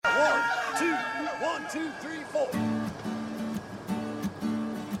1, 2, 3, 4.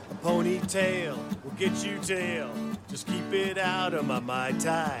 A ponytail will get you tail. Just keep it out of my Mai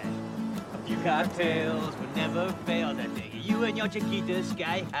Tai. A few cocktails would never fail that day. You and your Chiquita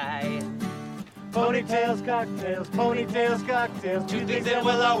sky high. Ponytails, cocktails. Two things that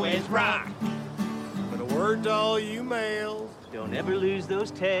will always rock. But a word to all you males. Don't ever lose those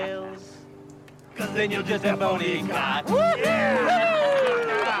tails. Cause then you'll just have bony cock. Play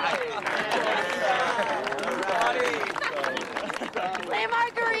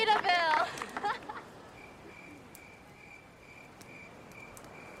Margaritaville.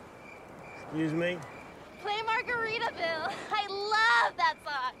 Excuse me? Play Margaritaville. I love that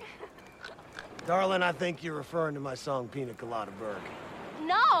song. Darling, I think you're referring to my song Pina Colada Burke.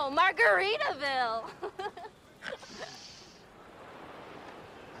 No, Margaritaville.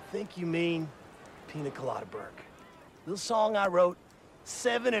 I think you mean Pina Colada Burke. Little song I wrote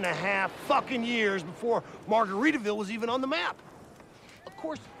 7.5 fucking years before Margaritaville was even on the map. Of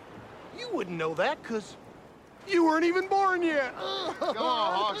course, you wouldn't know that, because you weren't even born yet. Come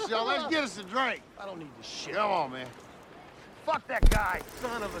on, Hawk Shell, let's get us a drink. I don't need this shit. Come on, man. Fuck that guy,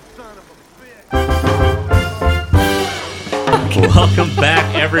 son of a bitch. Welcome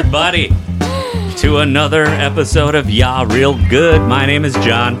back, everybody, to another episode of Ya Real Good. My name is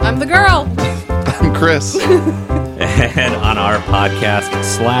John. I'm the girl. I'm Chris. And on our podcast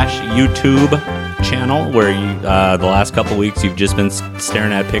 / YouTube channel, where you the last couple weeks you've just been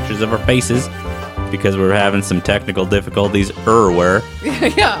staring at pictures of our faces because we're having some technical difficulties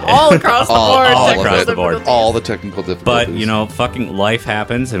Yeah, all across the board. all across the board. All the technical difficulties. But, you know, fucking life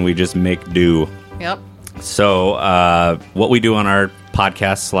happens and we just make do. Yep. So, what we do on our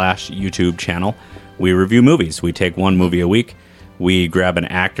podcast / YouTube channel, we review movies. We take one movie a week. We grab an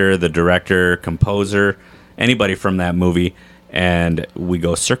actor, the director, composer, anybody from that movie, and we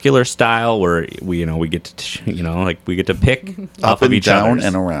go circular style where we get to pick off of each other. Up and down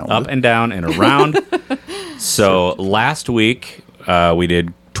and around. Up and down and around. So last week we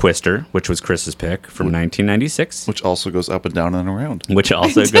did Twister, which was Chris's pick from 1996. Which also goes up and down and around. Which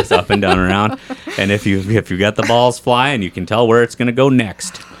also goes up and down and around. And if you got the balls flying, you can tell where it's going to go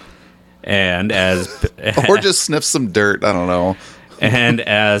next. And or just sniff some dirt, I don't know. And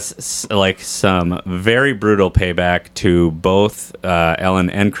as like some very brutal payback to both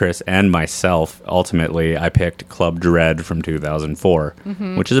Ellen and Chris and myself, ultimately I picked Club Dread from 2004,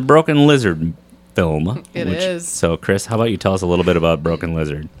 which is a Broken Lizard film. It is. So Chris, how about you tell us a little bit about Broken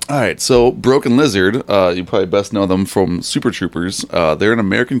Lizard? All right, so Broken Lizard, you probably best know them from Super Troopers. They're an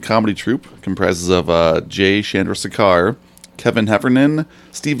American comedy troupe, comprises of Jay Chandrasekhar, Kevin Heffernan,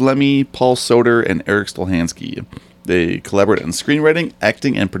 Steve Lemmy, Paul Soder, and Eric Stolhansky. They collaborate on screenwriting,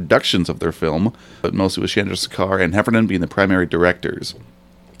 acting, and productions of their film, but mostly with Chandrasekhar and Heffernan being the primary directors.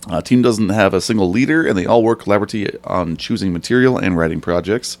 Team doesn't have a single leader, and they all work collaboratively on choosing material and writing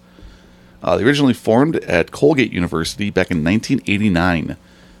projects. They originally formed at Colgate University back in 1989.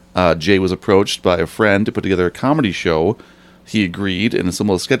 Jay was approached by a friend to put together a comedy show. He agreed and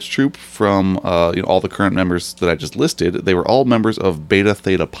assembled a sketch troupe from all the current members that I just listed. They were all members of Beta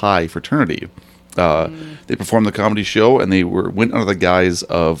Theta Pi fraternity. They performed the comedy show, and they went under the guise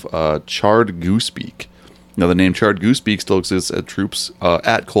of Charred Goosebeak. Now, the name Charred Goosebeak still exists at troops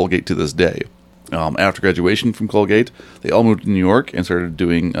at Colgate to this day. After graduation from Colgate, they all moved to New York and started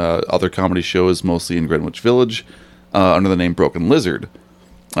doing other comedy shows, mostly in Greenwich Village, under the name Broken Lizard.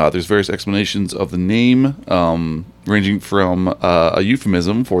 There's various explanations of the name, ranging from a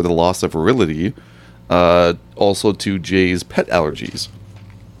euphemism for the loss of virility, also to Jay's pet allergies.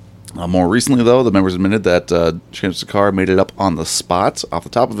 More recently, though, the members admitted that Chandrasekhar made it up on the spot, off the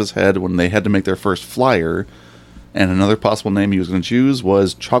top of his head, when they had to make their first flyer, and another possible name he was going to choose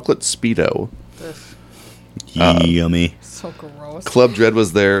was Chocolate Speedo. Yummy. So gross. Club Dread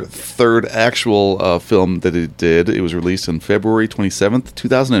was their third actual film that it did. It was released on February 27th,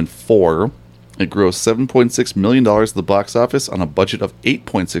 2004. It grossed $7.6 million at the box office on a budget of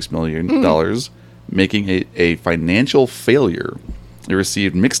 $8.6 million, making it a financial failure. It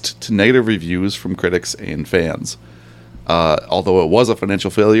received mixed to negative reviews from critics and fans. Although it was a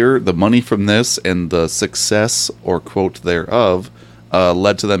financial failure, the money from this and the success, or quote thereof,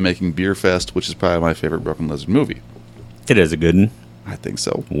 led to them making Beer Fest, which is probably my favorite Broken Lizard movie. It is a good one. I think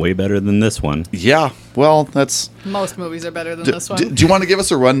so. Way better than this one. Yeah, well, that's... Most movies are better than this one. Do you want to give us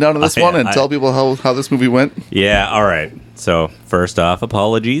a rundown of this one and tell people how this movie went? Yeah, all right. So, first off,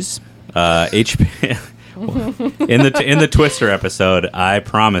 apologies. HBO... in the Twister episode, I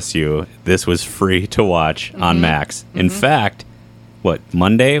promise you, this was free to watch on Max. In fact,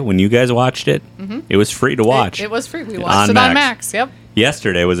 Monday when you guys watched it, it was free to watch. It was free. We watched it on Max. Yep.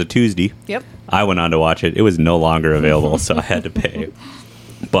 Yesterday was a Tuesday. Yep. I went on to watch it. It was no longer available, so I had to pay.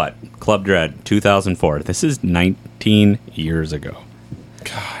 But Club Dread, 2004. This is 19 years ago.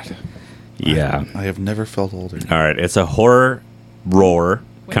 God. Yeah. I have never felt older. All right. It's a horror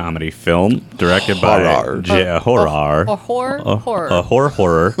comedy film directed by Horror. horror. A horror. A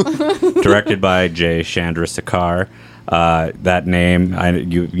horror directed by Jay Chandrasekhar. That name,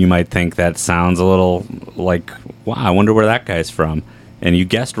 you might think that sounds a little like, wow, I wonder where that guy's from. And you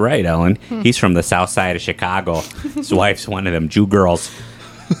guessed right, Ellen. He's from the south side of Chicago. His wife's one of them Jew girls.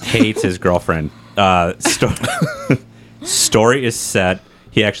 Hates his girlfriend. Story is set.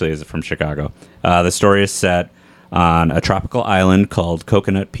 He actually is from Chicago. The story is set on a tropical island called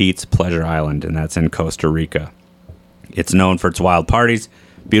Coconut Pete's Pleasure Island, and that's in Costa Rica. It's known for its wild parties,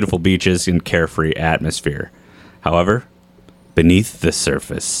 beautiful beaches, and carefree atmosphere. However, beneath the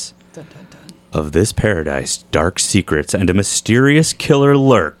surface of this paradise, dark secrets and a mysterious killer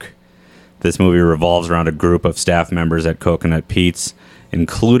lurk. This movie revolves around a group of staff members at Coconut Pete's,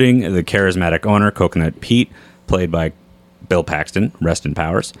 including the charismatic owner, Coconut Pete, played by Bill Paxton, rest in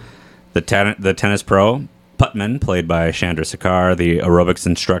powers. The tennis pro, Putman, played by Chandrasekhar. The aerobics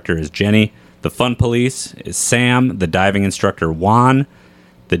instructor is Jenny. The fun police is Sam. The diving instructor, Juan.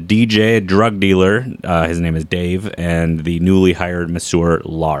 The DJ, drug dealer, his name is Dave. And the newly hired masseur,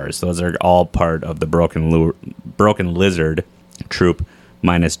 Lars. Those are all part of the Broken Lizard troupe,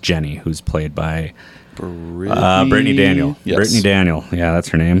 minus Jenny, who's played by Brittany Daniel. Yes. Brittany Daniel. Yeah, that's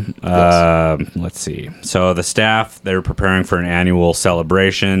her name. Yes. Let's see. So the staff, they're preparing for an annual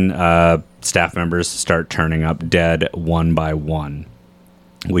celebration. Staff members start turning up dead one by one.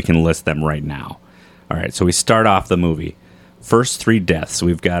 We can list them right now. All right, so we start off the movie. First 3 deaths.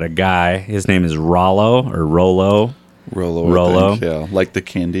 We've got a guy. His name is Rollo. Rollo. Yeah, like the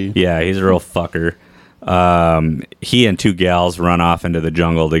candy. Yeah, he's a real fucker. He and 2 gals run off into the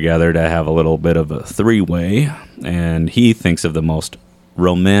jungle together to have a little bit of a 3-way, and he thinks of the most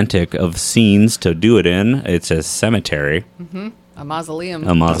romantic of scenes to do it in. It's a cemetery. Mm-hmm. A mausoleum.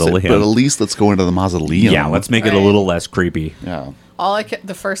 Mausoleum. But at least let's go into the mausoleum. Yeah, let's make it a little less creepy. Yeah.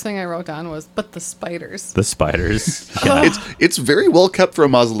 The first thing I wrote down was, but the spiders. The spiders. It's very well kept for a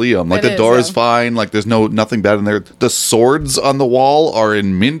mausoleum. Like, the door is fine. Like, there's nothing bad in there. The swords on the wall are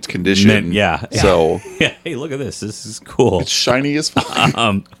in mint condition. Yeah. So yeah. Hey, look at this. This is cool. It's shiny as fuck.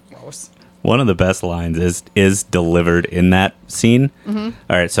 Gross. One of the best lines is delivered in that scene. Mm-hmm.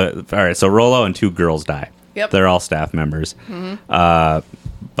 All right. So Rollo and 2 girls die. Yep. They're all staff members. Mm-hmm.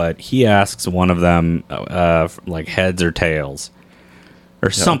 But he asks one of them, like, heads or tails. Or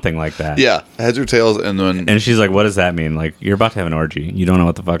something like that. Yeah, heads or tails, and she's like, "What does that mean? Like, you're about to have an orgy. You don't know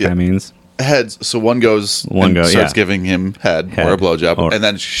what the fuck that means." Heads. So one starts giving him head or a blowjob, and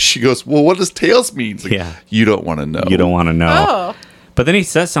then she goes, "Well, what does tails mean?" It's like, you don't want to know. You don't want to know. Oh. But then he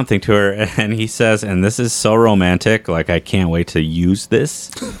says something to her, and he says, and this is so romantic. Like, I can't wait to use this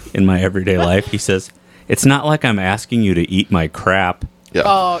in my everyday life. He says, "It's not like I'm asking you to eat my crap." Yeah.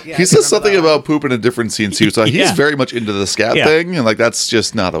 Oh, yeah. He says something about poop in a different scene too. So he's very much into the scat thing, and like that's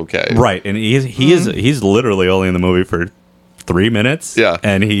just not okay. Right, and he's literally only in the movie for 3 minutes. Yeah,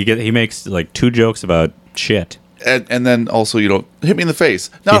 and he makes like 2 jokes about shit, and then also hit me in the face,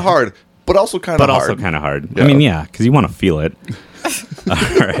 not hard, but also kind of hard. Yeah. I mean, because you want to feel it. All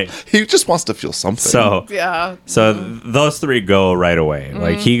right. He just wants to feel something. So those 3 go right away.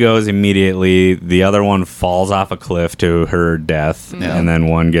 Like, he goes immediately. The other one falls off a cliff to her death, and then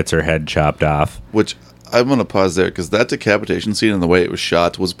one gets her head chopped off. Which I'm going to pause there because that decapitation scene and the way it was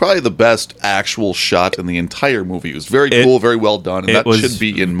shot was probably the best actual shot in the entire movie. It was very cool, very well done, and that should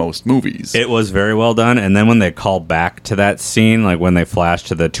be in most movies. It was very well done, and then when they call back to that scene, like when they flash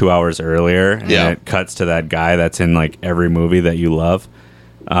to the 2 hours earlier, and it cuts to that guy that's in like every movie that you love,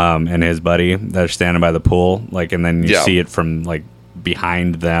 and his buddy they're standing by the pool, like, and then you see it from like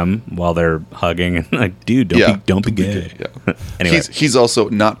behind them while they're hugging, and like, dude, don't be gay. Yeah. Anyway, he's also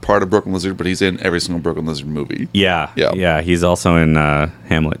not part of Broken Lizard, but he's in every single Broken Lizard movie. Yeah. He's also in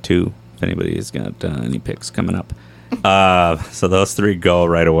Hamlet 2. If anybody's got any picks coming up. So those 3 go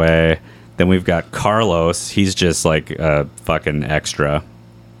right away. Then we've got Carlos. He's just like a fucking extra.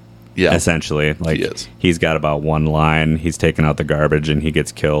 Yeah, essentially, like he's got about 1 line. He's taking out the garbage and he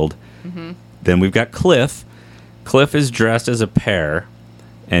gets killed. Mm-hmm. Then we've got Cliff. Cliff is dressed as a pear,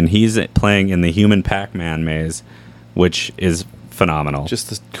 and he's playing in the Human Pac-Man maze, which is phenomenal.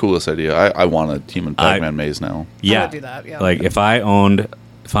 Just the coolest idea. I want a Human Pac-Man maze now. Yeah, I would do that. Yeah, like if I owned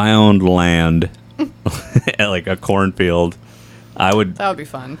land, like a cornfield, I would. That would be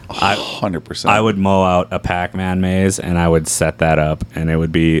fun. 100%. I would mow out a Pac-Man maze, and I would set that up, and it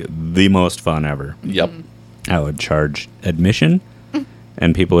would be the most fun ever. Yep. I would charge admission.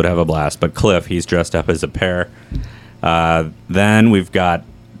 and people would have a blast. But Cliff, he's dressed up as a pear. Then we've got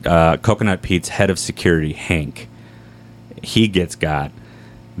Coconut Pete's head of security, Hank. He gets got.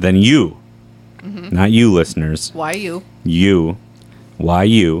 Then you, not you listeners, Why you? you. Why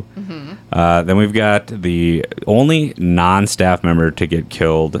you? Then we've got the only non-staff member to get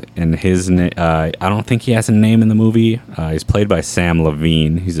killed, and I don't think he has a name in the movie. He's played by Sam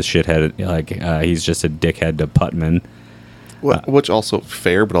Levine. He's a shithead, he's just a dickhead to Putman. Which also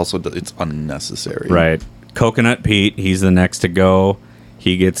fair, but also it's unnecessary. Right. Coconut Pete, he's the next to go.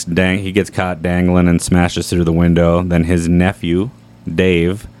 He gets caught dangling and smashes through the window. Then his nephew,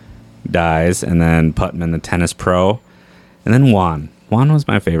 Dave, dies, and then Putman, the tennis pro, and then Juan. Juan was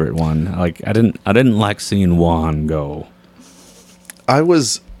my favorite one. Like I didn't like seeing Juan go. I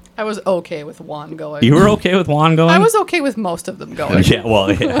was okay with Juan going. You were okay with Juan going? I was okay with most of them going. Yeah,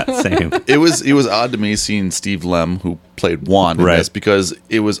 well, yeah, same. it was odd to me seeing Steve Lem, who played Juan in Right. this, because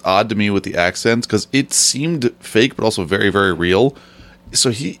it was odd to me with the accents, because it seemed fake but also very, very real. So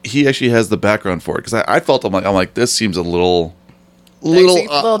he actually has the background for it, because I felt I'm like this seems a little Dicey?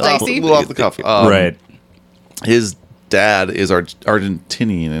 Little dicey? little off the cuff. Right. His dad is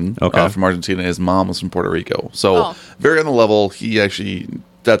Argentinian, Okay. from Argentina. His mom was from Puerto Rico, so Oh. very on the level. He actually,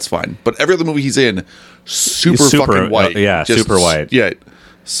 that's fine. But every other movie he's in, super fucking white. yeah, super white. Yeah,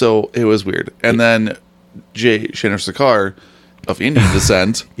 so it was weird. And then Jay Chandrasekhar of Indian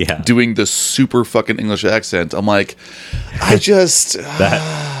descent, Yeah. doing the super fucking English accent. I'm like, I just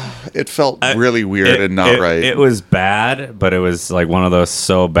it felt really weird and not right. It was bad, but it was like one of those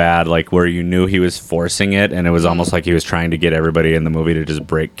so bad, like where you knew he was forcing it, and it was almost like he was trying to get everybody in the movie to just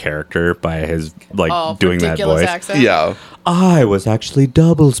break character by his doing that ridiculous voice. accent. Yeah. I was actually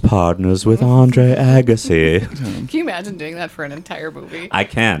doubles partners with Andre Agassi. Can you imagine doing that for an entire movie? I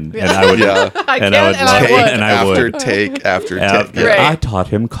can, and I would. Yeah. I and can, I would and love I it, would. and I After would. take after After- take. Right. I taught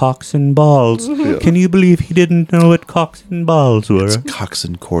him cocks and balls. Can you believe he didn't know what cocks and balls were? Cocks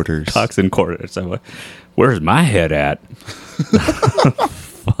and quarters. Cocks and quarters. So, where's my head at?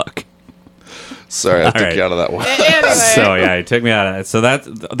 Fuck. Sorry, I took right. you out of that one. Anyway, So yeah, he took me out of it. So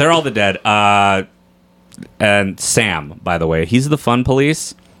they're all the dead. And Sam, by the way, he's the fun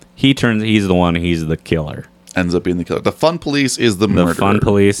police. He's the killer. Ends up being the killer. The fun police is the The murderer. fun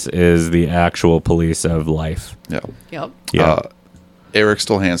police is the actual police of life. Yeah. yep. Yeah. Eric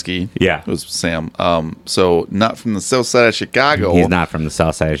Stolhansky. Yeah. Was Sam. So not from the south side of Chicago. He's not from the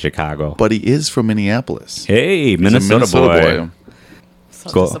south side of Chicago. But he is from Minneapolis. Hey, He's a Minnesota, boy.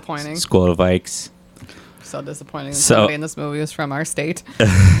 So disappointing. Skol Vikes. So disappointing. So- Somebody in this movie was from our state.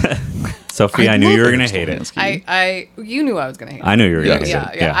 Sophie, I knew you were going to hate it. You knew I was gonna hate it. I knew you were going to hate Yeah,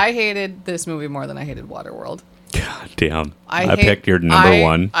 it. yeah. I hated this movie more than I hated Waterworld. God damn. I hate- picked your number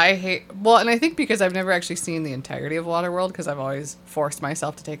one. I hate. Well, and I think because I've never actually seen the entirety of Waterworld, because I've always forced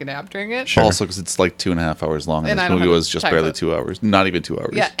myself to take a nap during it. Sure. Also, because it's like 2.5 hours long, and And I this don't movie have was just time barely for it. 2 hours. Not even 2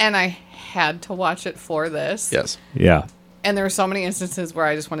 hours. Yeah, and I had to watch it for this. Yes. Yeah. And there were so many instances where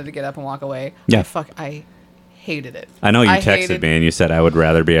I just wanted to get up and walk away. Yeah. I hated it. I know you texted hated- me and you said I would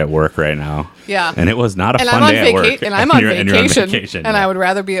rather be at work right now. Yeah. And it was not a And fun I'm on day at work. and I'm on you're on vacation, and yeah. I would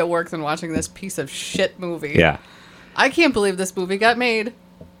rather be at work than watching this piece of shit movie. Yeah. I can't believe this movie got made.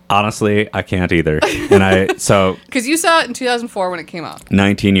 Honestly, I can't either. And so Because you saw it in 2004 when it came out.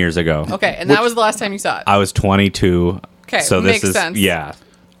 19 years ago. Okay, and that was the last time you saw it. I was 22. Okay, so this makes is sense. yeah.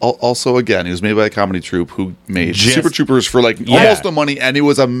 Also, again, it was made by a comedy troupe who made Just- Super Troopers for like Yeah. almost no money, and it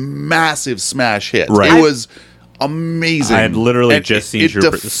was a massive smash hit. Right. It was amazing. I had literally And just seen it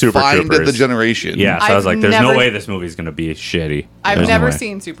Super defined Troopers. the generation. Yeah, so I was I've like, there's no never- way this movie's going to be shitty. I've There's no never way.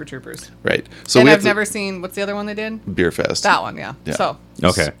 seen Super Troopers. Right. So And we have I've never seen, what's the other one they did? Beer Fest. That one, yeah. Yeah. So,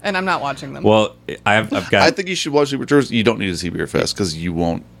 Okay. and I'm not watching them. Well, I've got. I think you should watch Super Troopers. You don't need to see Beer Fest because you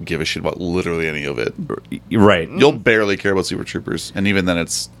won't give a shit about literally any of it. right. You'll barely care about Super Troopers, and even then,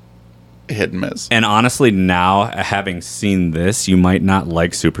 it's hit and miss. And honestly, now having seen this, you might not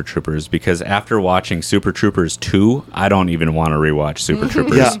like Super Troopers because after watching Super Troopers 2, I don't even want to rewatch Super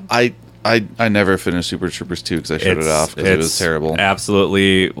Troopers. Yeah, I never finished Super Troopers 2 because I shut it off because it was terrible.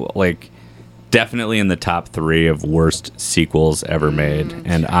 Absolutely, like, definitely in the top 3 of worst sequels ever made.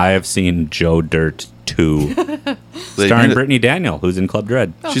 And I have seen Joe Dirt 2, They starring made it- Brittany Daniel, who's in Club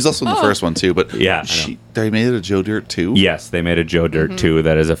Dread. She's also in the first one too, but Yeah, I know. they made it a Joe Dirt 2? Yes, they made a Joe Dirt 2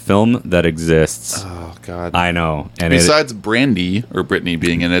 that is a film that exists. Oh god. I know. And Besides Brandy or Brittany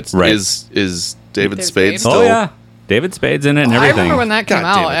being in it, Right. is David David Spade Spade. still? oh yeah, David Spade's in it and I everything. remember when that came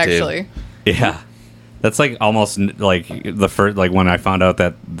God damn out, it, Dave. actually. Yeah. That's like almost like the first, like when I found out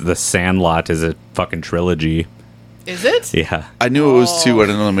that The Sandlot is a fucking trilogy. Is it? Yeah. I knew it was 2. I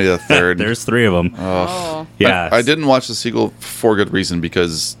didn't know they made a third. There's 3 of them. Oh. Yeah. I didn't watch the sequel for good reason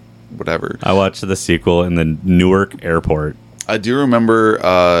because whatever. I watched the sequel in the Newark airport. I do remember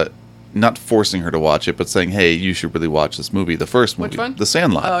not forcing her to watch it, but saying, "Hey, you should really watch this movie." The first movie, Which one? The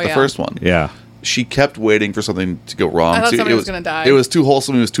Sandlot, Oh, the yeah. first one. Yeah. She kept waiting for something to go wrong. I thought See, somebody was gonna die. It was too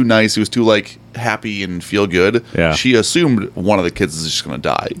wholesome. It was too nice. It was too like happy and feel good. Yeah. She assumed one of the kids is just going to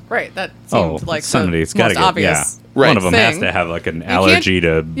die. Right. That Oh, seemed like somebody's the got most to get obvious. Right. One of them has thing. to have like an can't- allergy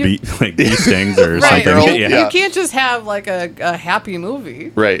to bee stings or Right. something. You- Yeah. You can't just have like a happy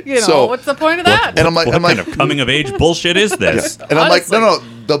movie. Right. You know, So- what's the point of that? And I'm like, What kind of coming of age bullshit is this? and I'm like, Honestly. no.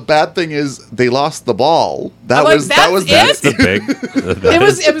 The bad thing is they lost the ball. That I'm like, was that was that's The big.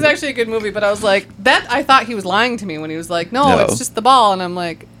 it was actually a good movie, but I was like, I thought he was lying to me when he was like, no, No. it's just the ball, and I'm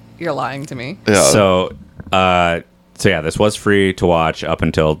like, you're lying to me. Yeah. So yeah, this was free to watch up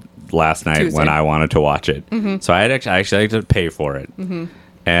until last night Tuesday. when I wanted to watch it. So I actually had to pay for it,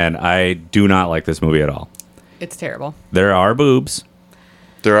 and I do not like this movie at all. It's terrible. There are boobs.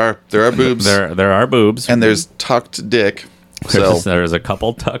 there are boobs There are boobs, and there's tucked dick. So there's a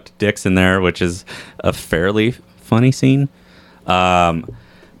couple tucked dicks in there, which is a fairly funny scene.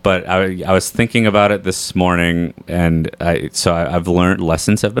 But I was thinking about it this morning, and I've learned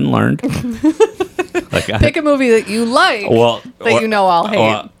lessons have been learned. Like Pick a movie that you like that you know I'll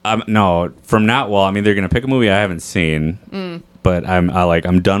hate. No, from now. Well, I mean, they're gonna pick a movie I haven't seen, but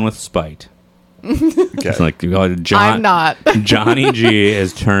I'm done with Spite. It's like I'm not. Johnny G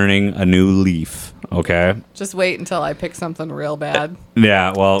is turning a new leaf. Okay. Just wait until I pick something real bad.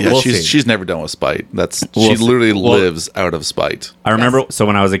 Yeah. Well, yeah, we'll see. she's never done with spite. She We'll see. literally Well- lives out of spite. I remember so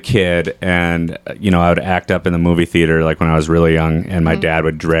when I was a kid and I would act up in the movie theater like when I was really young and my dad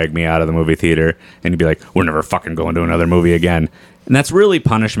would drag me out of the movie theater and he'd be like, "We're never fucking going to another movie again." And that's really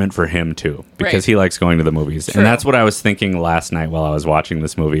punishment for him too because Right. he likes going to the movies. True. And that's what I was thinking last night while I was watching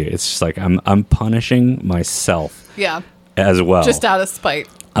this movie. It's just like I'm punishing myself Yeah. as well. Just out of spite.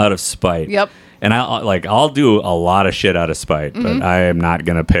 out of spite. Yep. And I'll do a lot of shit out of spite, but I am not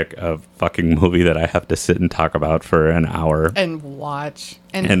gonna pick a fucking movie that I have to sit and talk about for an hour And watch.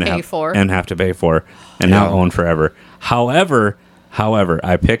 And pay have, for. and have to pay for and now own forever. However,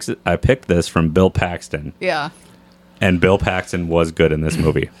 I picked this from Bill Paxton, yeah. and Bill Paxton was good in this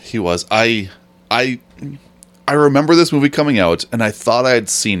movie. He was. I remember this movie coming out, and I thought I had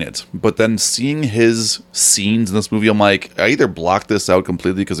seen it, but then seeing his scenes in this movie, I'm like, I either blocked this out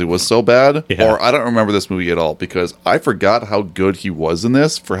completely because it was so bad, Yeah. or I don't remember this movie at all because I forgot how good he was in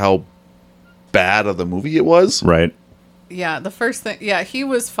this for how bad of the movie it was. Right? Yeah. The first thing. Yeah, he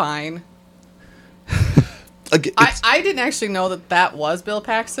was fine. Like, it's- I didn't actually know that was Bill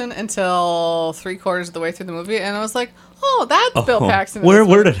Paxton until 3/4 of the way through the movie, and I was like, "Oh, that's Bill Paxton." in Where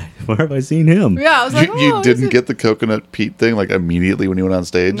this movie. where have I seen him? Yeah, I was like, you "Oh, didn't is it-" get the Coconut Pete thing like immediately when he went on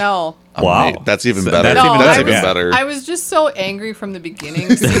stage. No. Wow. That's even So better. that's even That's better. even Yeah. better. I was just so angry from the beginning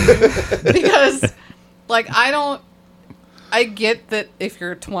because, like, I get that if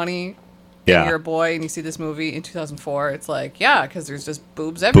you're 20 Yeah. and you're a boy and you see this movie in 2004, it's like, yeah, because there's just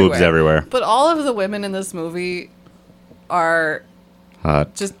boobs everywhere. Boobs everywhere. But all of the women in this movie are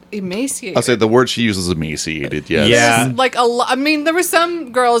just emaciated. I'll say the word she uses is emaciated. Yes. Yeah. Just, like I mean, there were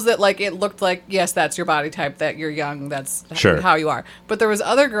some girls that like it looked like yes, that's your body type, that you're young, that's Sure. how you are. But there was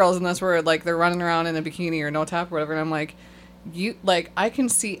other girls in this where like they're running around in a bikini or no top or whatever, and I'm like, I can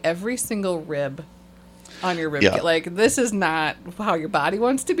see every single rib on your rib. Yeah. Like this is not how your body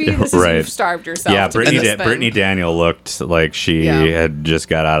wants to be. This is Right. you've starved yourself. Yeah, to be this thing. Brittany Daniel looked like she Yeah. had just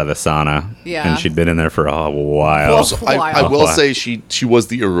got out of the sauna. Yeah. And she'd been in there for a while. Well, I Wild. will say she was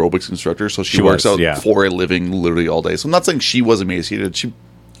the aerobics instructor, so she works was, out yeah. for a living literally all day. So I'm not saying she was emaciated. She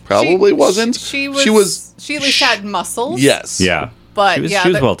probably wasn't. She She was. at least had muscles. Yes. Yeah. But she was, yeah, she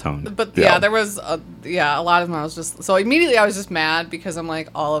was there- well toned. But Yeah. yeah, there was a lot of them. I was just so immediately I was just mad because I'm like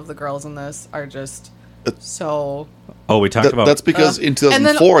all of the girls in this are just so. Oh, we talked about That's because in and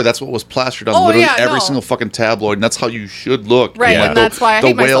then- 2004, that's what was plastered on Oh, literally yeah, every no. single fucking tabloid, and that's how you should look. Right, and that's why I the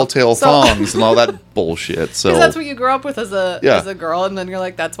hate whale myself. tail So- thongs and all that bullshit. So Because that's what you grew up with as a Yeah. girl, and then you're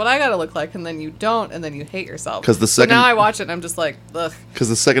like, "That's what I gotta look like," and then you don't, and then you hate yourself. 'Cause the So second- now I watch it, and I'm just like, ugh. because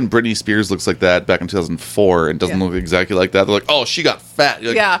the second Britney Spears looks like that back in 2004 and doesn't Yeah. look exactly like that, they're like, oh, she got fat. You're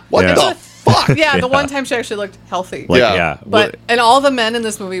like, Yeah. What Yeah. the fuck? Yeah, the Yeah. one time she actually looked healthy. like, Yeah. yeah. But and all the men in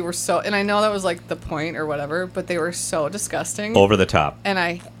this movie were so, and I know that was like the point or whatever, but they were so disgusting, over the top. and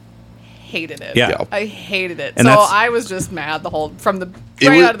I hated it. Yeah. I hated it. And so that's- I was just mad from the It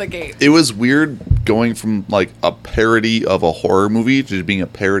right was- out of the gate. It was weird going from like a parody of a horror movie to being a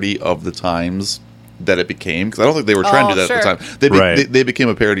parody of the times that it became. Because I don't think they were trying to do that at the sure. time. They Right. they became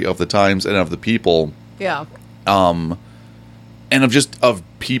a parody of the times and of the people. Yeah. and of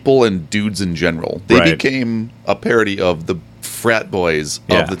people and dudes in general. They Right. became a parody of the frat boys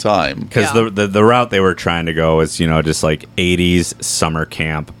Yeah. of the time. Because Yeah. the route they were trying to go is, just like 80s summer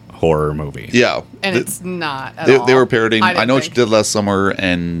camp horror movie. Yeah, And Th- it's not at they, all. they were parodying didn't I Know What You think. Did Last Summer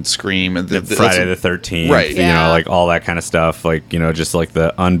and Scream and Friday the 13th, Right. Yeah. like all that kind of stuff. Like, just like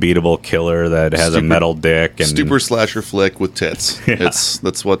the unbeatable killer that has a Super- metal dick. And super slasher flick with tits. Yeah.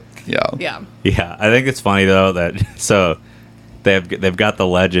 That's what. Yeah. Yeah. Yeah, I think it's funny though that so they've got the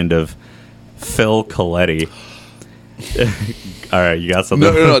legend of Phil Coletti. All right, you got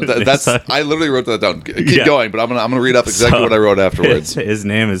something? No. That's I literally wrote that down. Keep Yeah. going, but I'm gonna read up exactly So, what I wrote afterwards. His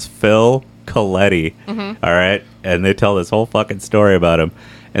name is Phil Coletti. All right, and they tell this whole fucking story about him,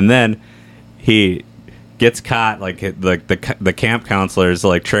 and then he gets caught. Like the camp counselors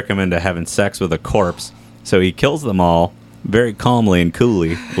like trick him into having sex with a corpse, so he kills them all very calmly and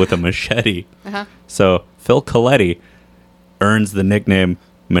coolly with a machete. So Phil Coletti earns the nickname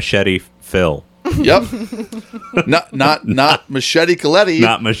Machete Phil. Yep. Not Machete Coletti.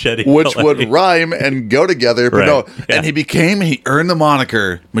 Not Machete which Coletti. would rhyme and go together, but Right, no. yeah. And he earned the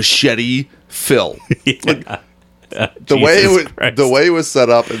moniker Machete Phil. Yeah. The Jesus Christ. way it was set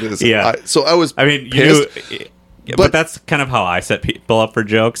up. It is, Yeah. so I was. I mean, pissed. but But- that's kind of how I set people up for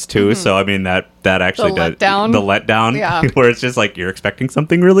jokes too. So I mean that actually The does letdown? the letdown, Yeah. where it's just like you're expecting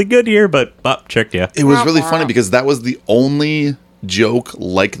something really good here, but tricked you. It was Wah, really wah. funny because that was the only joke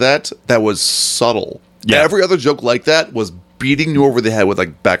like that was subtle. Yeah. Every other joke like that was beating you over the head with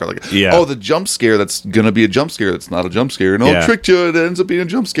like background, like, Yeah. oh, the jump scare that's gonna be a jump scare that's not a jump scare, and Yeah. tricked you, it ends up being a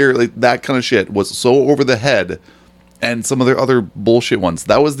jump scare, like that kind of shit was so over the head. And some of their other bullshit ones,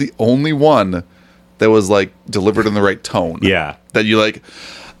 that was the only one that was like delivered in the right tone. Yeah. that you like.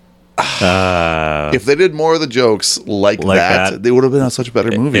 If they did more of the jokes like that, they would have been such a better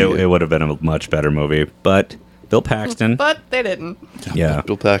movie. It would have been a much better movie, but Bill Paxton, But they didn't. yeah,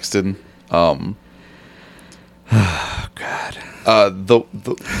 Bill Paxton. God,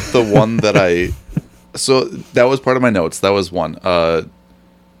 The one that I so that was part of my notes. That was one.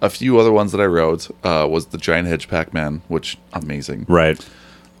 A few other ones that I wrote was the Giant Hedge Pac-Man, which amazing. right,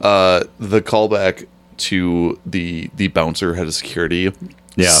 The callback to the bouncer head of security,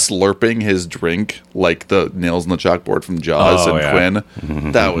 Yeah. slurping his drink like the nails on the chalkboard from Jaws Oh, and yeah.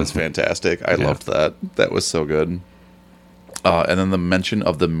 Quinn. That was fantastic. I loved that. That was so good. And then the mention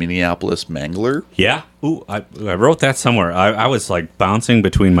of the Minneapolis Mangler. yeah. Ooh, I wrote that somewhere. I was like bouncing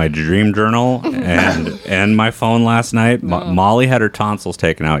between my dream journal and my phone last night. Molly had her tonsils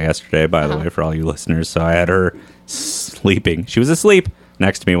taken out yesterday, by the way, for all you listeners. So I had her sleeping. She was asleep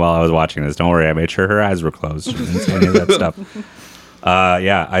next to me while I was watching this. Don't worry, I made sure her eyes were closed. She didn't see any of that stuff.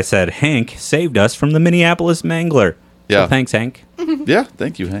 Yeah, I said Hank saved us from the Minneapolis Mangler. Yeah. So thanks, Hank. Yeah,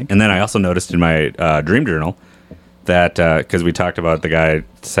 thank you, Hank. And then I also noticed in my dream journal that because we talked about the guy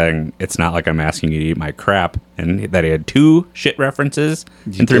saying it's not like I'm asking you to eat my crap, and that he had 2 shit references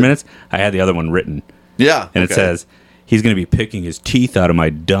in 3 did? minutes. I had the other one written, Yeah, and it okay. says he's going to be picking his teeth out of my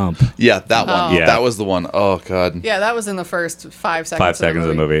dump. Yeah, that one. Oh. Yeah. That was the one. Oh god. Yeah, that was in the first 5 seconds. 5 seconds of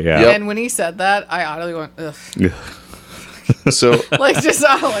the movie, yeah. Yep. And when he said that, I audibly went, ugh. So Like, just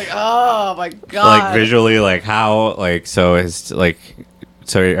I'm like, oh my god. Like visually, like how, like so his like,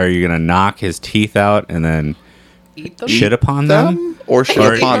 so are you going to knock his teeth out and then Eat them? shit upon them? them or shit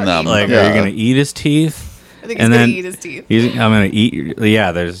Or- upon them. Like, are you going to eat his teeth? I think he's and gonna then eat his teeth. I'm going to eat.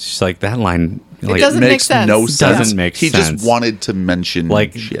 Yeah, there's just like that line. Like, doesn't make makes sense. no It sense. doesn't make he sense. just wanted to mention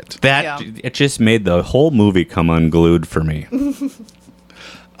like shit. that. Yeah. It just made the whole movie come unglued for me.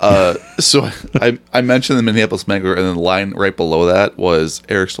 So I mentioned the Minneapolis Mangler, and then the line right below that was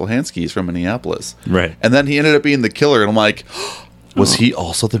Eric Stolhansky. He's from Minneapolis, Right. And then he ended up being the killer, and I'm like, was he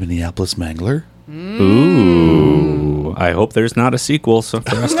also the Minneapolis Mangler? Ooh. I hope there's not a sequel so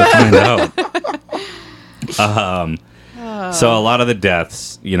for us to find out. So a lot of the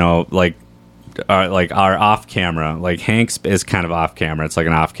deaths, are off camera. Like Hank's is kind of off camera. It's like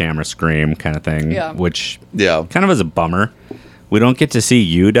an off camera scream kind of thing, Yeah. which Yeah. kind of is a bummer. We don't get to see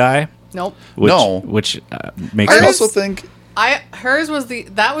you die, Nope. which No. which makes I me- also think Hers was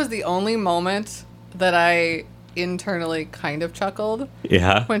the only moment that I internally kind of chuckled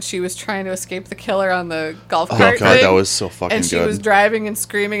yeah. when she was trying to escape the killer on the golf oh cart. god, thing. that was so fucking And she good. was driving and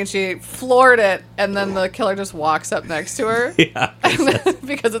screaming, and she floored it, and then the killer just walks up next to her Yeah.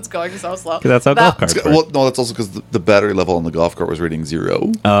 because it's going so slow. That's how golf carts work. Well, no, that's also because the battery level on the golf cart was reading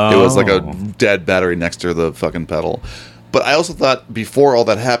 0. It was like a Oh. dead battery next to the fucking pedal. But I also thought before all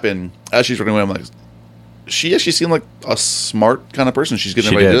that happened, as she's running away, I'm like, she actually seemed like a smart kind of person. She's getting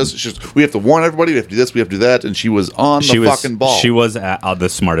She everybody to did. do this. She's, we have to warn everybody. We have to do this. We have to do that. And she was on the fucking ball. She was the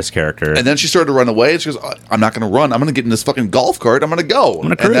smartest character. And then she started to run away. And she goes, I'm not going to run. I'm going to get in this fucking golf cart. I'm going to go. gonna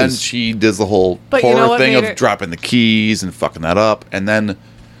And then cruise. she does the whole But you know horror what thing made of it- dropping the keys and fucking that up. And then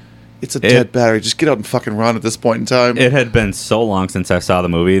it's a dead battery. Just get out and fucking run at this point in time. It had been so long since I saw the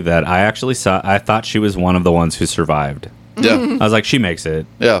movie that I thought she was one of the ones who survived. Yeah. I was like, she makes it.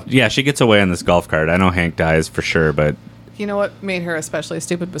 Yeah. Yeah, she gets away in this golf cart. I know Hank dies for sure, but You know what made her especially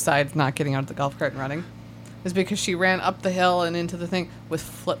stupid besides not getting out of the golf cart and running? Is because she ran up the hill and into the thing with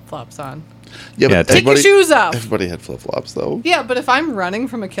flip-flops on. Yeah, Yeah, but take your shoes off. Everybody had flip flops though. Yeah, but if I'm running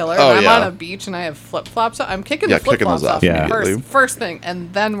from a killer Oh, and I'm yeah. on a beach and I have flip-flops on, I'm kicking Yeah, the kicking flip-flops those off off Yeah. immediately. first thing,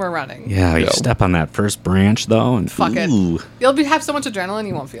 and then we're running. yeah, you Yeah. step on that first branch though, and Fuck ooh, it. You'll have so much adrenaline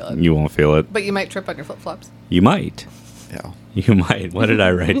you won't feel it. you won't feel it. But you might trip on your flip-flops. You might. Yeah. You might. What did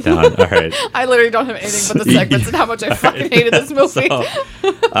I write down? All right. I literally don't have anything but the segments and how much I fucking hated this movie.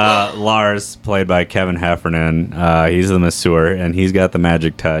 Lars, played by Kevin Heffernan, he's the masseur, and he's got the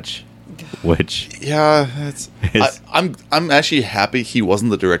magic touch, which Yeah, it's. His- I'm actually happy he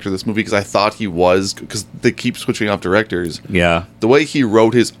wasn't the director of this movie because I thought he was because they keep switching off directors. yeah, The way he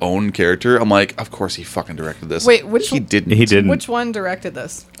wrote his own character, I'm like, of course he fucking directed this. Wait, which he one- didn't? he didn't. Which one directed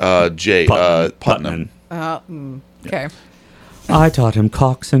this? Jay Putnam. Okay. I taught him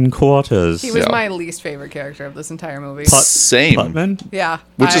cocks and quarters. He was Yeah. my least favorite character of this entire movie. Same. Putman? Yeah.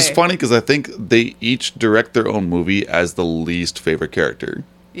 Which is funny because I think they each direct their own movie as the least favorite character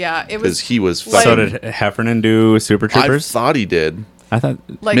Yeah, it because was he was. Like- So fucking- did Heffernan do Super I Troopers? thought he did. I thought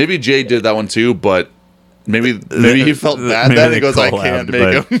like Maybe Jay did that one too, but maybe he felt bad maybe that they he goes, I collabed, can't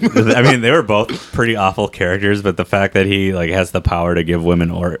make him. but- I mean, they were both pretty awful characters, but the fact that he like has the power to give women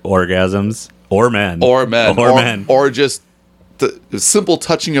orgasms or men or just the simple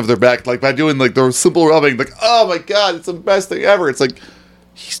touching of their back, like by doing like the simple rubbing, like oh my god, it's the best thing ever. It's like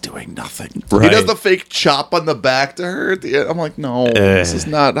he's doing nothing. He Right. does the fake chop on the back to her at the end. I'm like, no, this is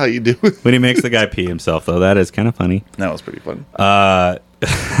not how you do it. when he makes the guy pee himself, though, that is kind of funny. That was pretty fun.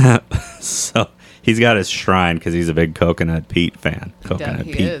 So he's got his shrine because he's a big Coconut Pete fan. yeah, Coconut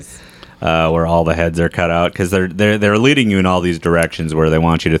he Pete, is. where all the heads are cut out because they're leading you in all these directions where they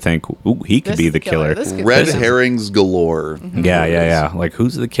want you to think, ooh, he could This be is the killer. This could Red be him. herrings galore. Yeah. Like,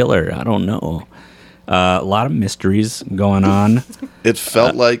 who's the killer? I don't know. A lot of mysteries going on. It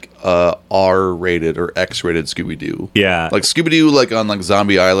felt like R-rated or X-rated Scooby-Doo. Yeah. Like Scooby-Doo, like on like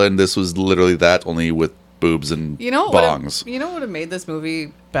Zombie Island. This was literally that, only with boobs and You know bongs. what would have made this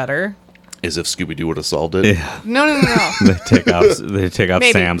movie better? As if Scooby-Doo would have solved it. Yeah. No. They take off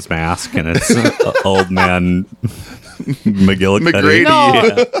Maybe. Sam's mask and it's old man McGillicuddy. McGrady.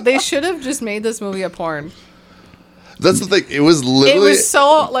 No, Yeah. they should have just made this movie a porn. That's the thing. It was It literally. was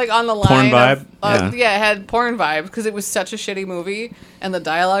so like on the line. vibe? Of, Yeah. it had porn vibes because it was such a shitty movie and the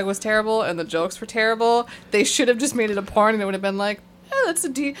dialogue was terrible and the jokes were terrible. They should have just made it a porn and it would have been like, that's a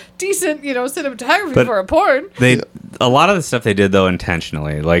decent, cinematography But- for a porn. A lot of the stuff they did though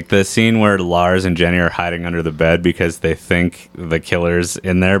intentionally, like the scene where Lars and Jenny are hiding under the bed because they think the killer's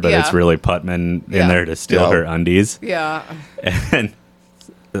in there, but it's Yeah. really Putman in Yeah. there to steal Yeah. her undies. Yeah. And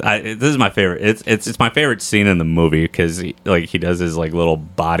this is my favorite. It's my favorite scene in the movie because he does his like little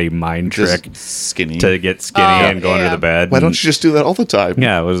body mind just trick skinny. to get skinny Oh, and go under yeah. the bed. Why and- don't you just do that all the time?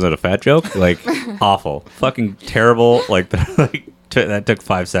 Yeah, was it a fat joke? Like awful, fucking terrible. Like that took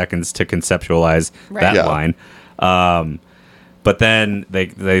 5 seconds to conceptualize Right. that Yeah. line. But then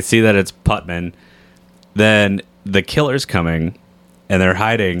they see that it's Putman. Then the killer's coming, and they're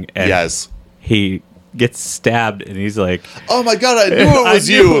hiding. And Yes. he gets stabbed, and he's like, Oh my god, I knew it was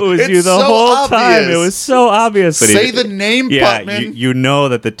I you. knew it was It's you the so whole obvious. time. It was so obvious. But Say the name, yeah, Putman. you know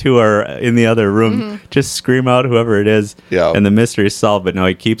that the two are in the other room. Just scream out whoever it is, Yeah. and the mystery is solved. But no,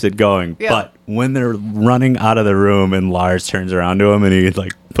 he keeps it going. Yeah. But when they're running out of the room, and Lars turns around to him, and he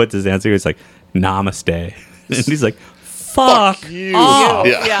like puts his hands together, he's like, "Namaste," and he's like, "Fuck you. off,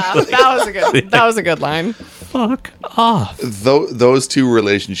 Yeah, that was a good line. fuck off." Those two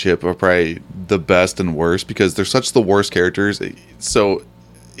relationship are probably the best and worst because they're such the worst characters. So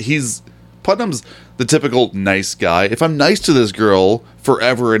Putnam's the typical nice guy. If I'm nice to this girl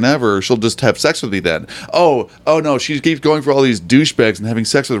forever and ever, she'll just have sex with me then. Oh no, she keeps going for all these douchebags and having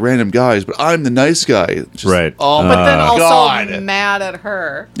sex with random guys, but I'm the nice guy. Just, Right. Oh But then my also god. mad at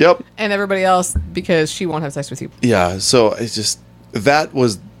her Yep. and everybody else because she won't have sex with you. Yeah, so it's just that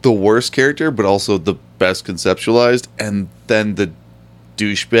was the worst character, but also the best conceptualized, and then the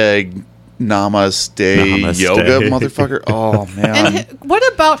douchebag namaste yoga motherfucker. Oh man. And what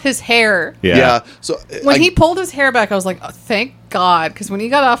about his hair? Yeah. So When I- he pulled his hair back, I was like, oh, thank God. Because when he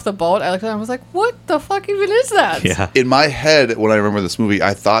got off the boat, I looked at him and was like, what the fuck even is that? Yeah. In my head, when I remember this movie,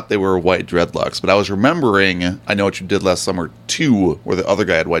 I thought they were white dreadlocks, but I was remembering I Know What You Did Last Summer 2, where the other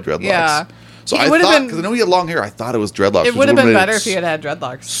guy had white dreadlocks. Yeah. So It I would've thought, been- because I know he had long hair, I thought it was dreadlocks. It which would have been made better it if he had had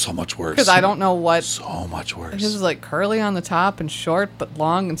dreadlocks. so much worse. Because I don't know what. So much worse. His was like curly on the top and short, but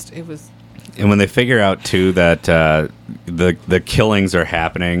long. And it was. And when they figure out too that the killings are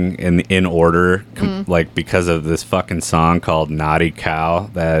happening in order, like because of this fucking song called "Naughty Cow"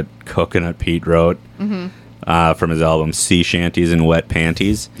 that Coconut Pete wrote from his album "Sea Shanties and Wet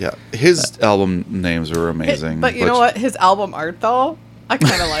Panties." Yeah, his album names are amazing. But you know what? His album art, though, I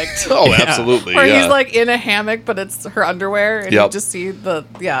kind of liked. Oh, absolutely. Where yeah. he's like in a hammock, but it's her underwear, and Yep. you just see the.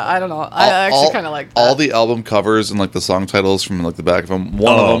 Yeah, I don't know. I actually kind of liked that. all the album covers and like the song titles from like the back of them.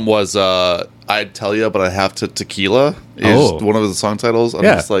 One of them was "I'd Tell You, But I Have to Tequila." Is one of the song titles. I'm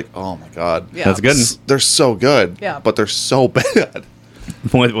just like, oh my god, Yeah. That's good. They're so good. Yeah. but they're so bad.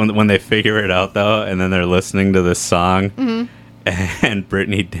 When they figure it out though, and then they're listening to this song, and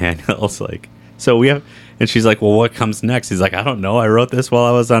Brittany Daniels like, so we have, and she's like, well, what comes next? He's like, I don't know. I wrote this while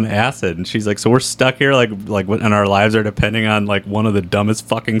I was on acid, and she's like, so we're stuck here, like, and our lives are depending on like one of the dumbest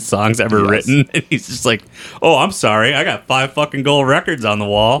fucking songs ever written. And he's just like, oh, I'm sorry, I got 5 fucking gold records on the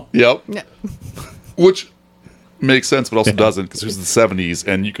wall. Yep. Yeah. Which makes sense, but also doesn't, because it was the 70s,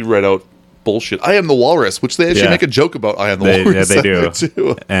 and you could write out bullshit. I Am the Walrus, which they actually Yeah. make a joke about. I Am the Yeah, Walrus. they do. there,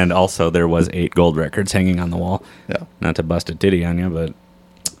 too. And also, there was 8 gold records hanging on the wall. Yeah. Not to bust a titty on you, but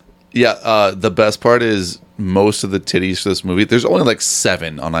Yeah, the best part is most of the titties for this movie. There's only like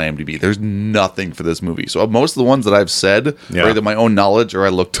 7 on IMDb. There's nothing for this movie. So most of the ones that I've said Yeah. are either my own knowledge or I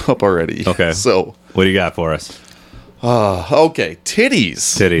looked up already. Okay. So, what do you got for us? okay, titties.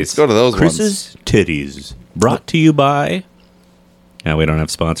 Titties. Let's go to those ones. Chris's Titties. Brought to you by. Yeah, we don't have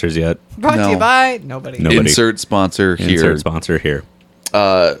sponsors yet. Brought to No. you by nobody. Nobody. Insert sponsor here. Insert sponsor here.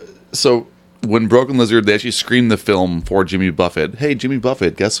 So when Broken Lizard, they actually screened the film for Jimmy Buffett. Hey, Jimmy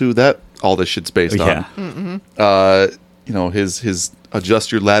Buffett, guess who all this shit's based Yeah. on? You know, his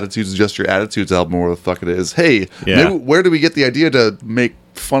Adjust Your Latitudes, Adjust Your Attitudes album, or whatever the fuck it is. Hey, Yeah. maybe, where do we get the idea to make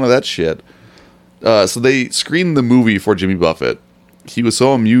fun of that shit? So they screened the movie for Jimmy Buffett. He was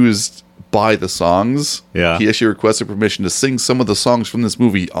so amused by the songs. Yeah. He actually requested permission to sing some of the songs from this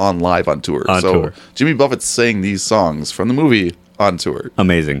movie on tour. On so tour. Jimmy Buffett sang these songs from the movie on tour,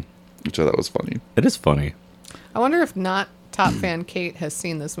 Amazing. which I thought was funny. It is funny. I wonder if not top fan Kate has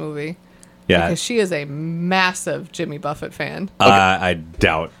seen this movie. Yeah. Because she is a massive Jimmy Buffett fan. I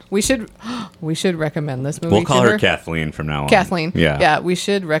doubt. We should recommend this movie We'll call to her Kathleen from now on. Kathleen. Yeah. Yeah, we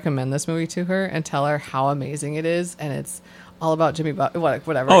should recommend this movie to her and tell her how amazing it is, and it's all about Jimmy Buffett.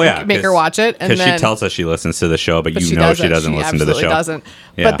 Whatever. Oh, yeah. Make her watch it, and Because then she tells us she listens to the show, but but you know she doesn't listen to the absolutely show. Doesn't.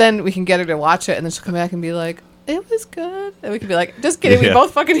 Yeah. But then we can get her to watch it, and then she'll come back and be like, "It was good," and we can be like, "Just kidding. We Yeah.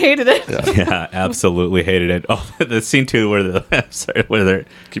 both fucking hated it." Yeah, absolutely hated it. Oh, the scene too where they're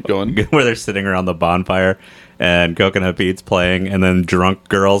Keep going. where they're sitting around the bonfire and Coconut Pete's playing, and then drunk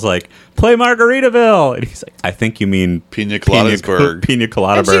girls like play Margaritaville, and he's like, "I think you mean Pina Coladas-burg." Pina And she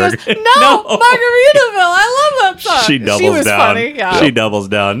Coladas-burg." goes, "No, Margaritaville. I love that song." She doubles She was down. funny. Yeah. She doubles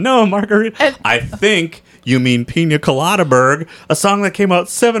down. No, Margarita. And- I think you mean Pina Coladas-burg, a song that came out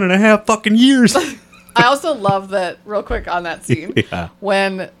 7.5 fucking years. I also love that, real quick on that scene, Yeah.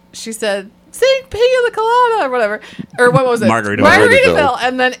 when she said, "Sing Pina Colada," or whatever. Or what was it? Margaritaville.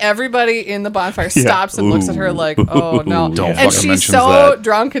 And then everybody in the bonfire stops and looks at her like, oh no. Don't and fucking she's mention so that.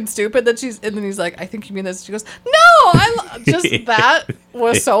 drunk and stupid that and then he's like, "I think you mean this." She goes, "No, just that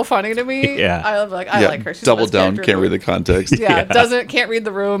was so funny to me." Yeah. I like her. She's the double best down, character in can't the read the context. Yeah, can't read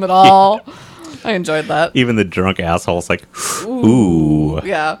the room at all. I enjoyed that. Even the drunk asshole's like, ooh.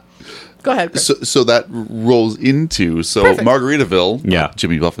 Yeah. Go ahead, Chris. So that rolls into Perfect. Margaritaville, Yeah.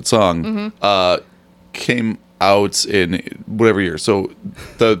 Jimmy Buffett song, came out in whatever year. So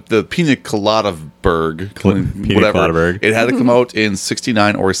the Pina Coladas-burg, Pina whatever, Coladas-burg. it had to come out in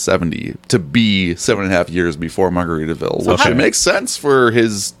 69 or 70 to be 7.5 years before Margaritaville, which how- makes sense for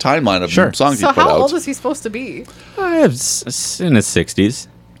his timeline of Sure. songs So he put how out. old is he supposed to be? In his 60s.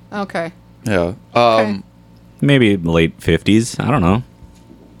 Okay. Yeah. Okay. Maybe late 50s. I don't know.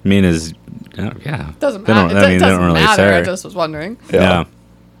 I mean, yeah. Doesn't They matter. don't- I mean, It they doesn't don't really matter. say. I just was wondering. Yeah.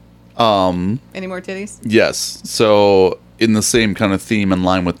 Any more titties? Yes. So, in the same kind of theme in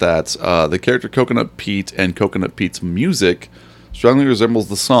line with that, the character Coconut Pete and Coconut Pete's music strongly resembles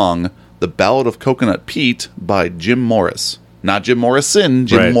the song The Ballad of Coconut Pete by Jim Morris. Not Jim Morrison,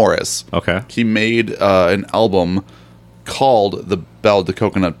 Jim Right. Morris. Okay. He made an album called The Ballad of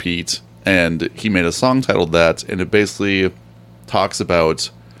Coconut Pete, and he made a song titled that, and it basically talks about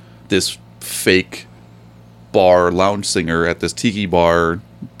this fake bar lounge singer at this tiki bar,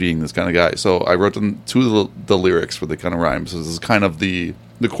 being this kind of guy. So I wrote them two of the lyrics where they kind of rhyme. So this is kind of the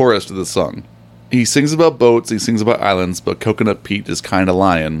chorus to the song. He sings about boats, he sings about islands, but Coconut Pete is kind of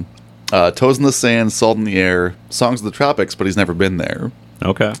lying. Toes in the sand, salt in the air, songs of the tropics, but he's never been there.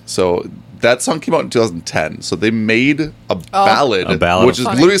 Okay. So that song came out in 2010. So they made a ballad, which is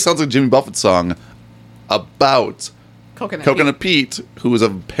Funny. literally sounds like a Jimmy Buffett song about Coconut Pete, who is a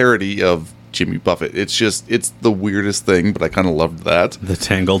parody of Jimmy Buffett. It's the weirdest thing, but I kind of loved that. The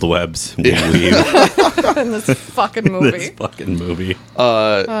tangled webs weave in this fucking movie. this fucking movie.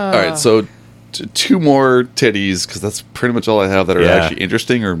 All right, so two more titties, because that's pretty much all I have that are actually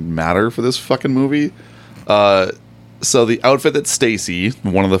interesting or matter for this fucking movie. So the outfit that Stacy,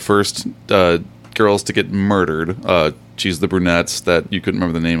 one of the first girls to get murdered, she's the brunette that you couldn't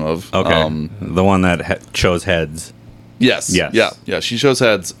remember the name of. Okay. The one that chose heads. Yes. Yes. Yeah. She shows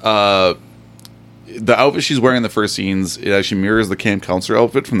heads. The outfit she's wearing in the first scenes, it actually mirrors the camp counselor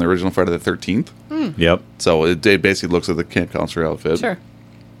outfit from the original Friday the 13th. Yep. So it basically looks like the camp counselor outfit. Sure.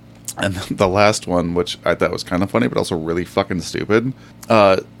 And the last one, which I thought was kind of funny, but also really fucking stupid.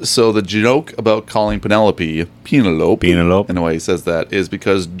 So the joke about calling Penelope, Penelope. in a way he says that, is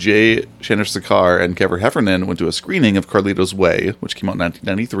because Jay Chandrasekhar and Kevin Heffernan went to a screening of Carlito's Way, which came out in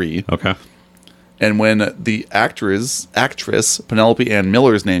 1993. Okay. And when the actress Penelope Ann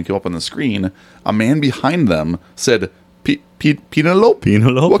Miller's name came up on the screen, a man behind them said, Penelope?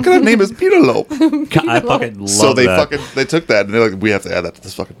 Penelope? What kind of name is Penelope? I fucking love So they that. they took that and they're like, we have to add that to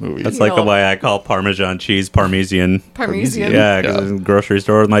this fucking movie. That's like the way I call Parmesan cheese Parmesan. Parmesan. Yeah, because I was in the grocery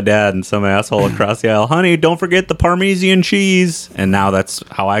store with my dad and some asshole across the aisle, honey, don't forget the Parmesan cheese. And now that's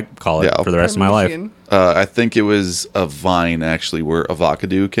how I call it for the rest of my life. Parmesan. I think it was a Vine, actually, where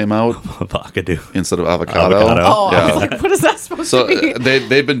avocado came out Avocado. instead of avocado. Avocado. Oh, I Yeah. was like, what is that supposed So to be?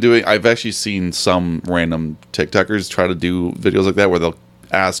 they've been doing. I've actually seen some random TikTokers try to do videos like that where they'll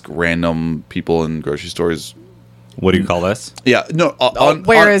ask random people in grocery stores. What do you call this? Yeah, no.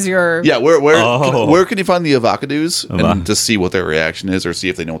 Where is your... Yeah, Oh. where can you find the avocados and to see what their reaction is or see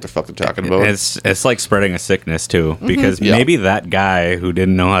if they know what the fuck they're talking about? It's like spreading a sickness too, because Yeah. maybe that guy who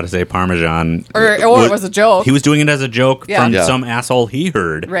didn't know how to say Parmesan, Or it was a joke. He was doing it as a joke from Yeah. some asshole he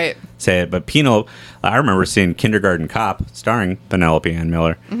heard Right. say it. But Penelope, I remember seeing Kindergarten Cop starring Penelope Ann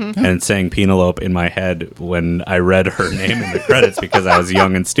Miller and saying Penelope in my head when I read her name in the credits because I was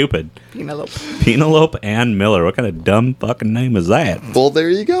young and stupid. Penelope. Penelope Ann Miller. What kind of dumb fucking name is that? Well, there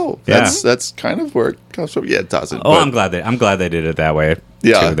you go. Yeah. That's kind of where it comes from. Yeah, it doesn't. Oh, but- I'm glad they did it that way.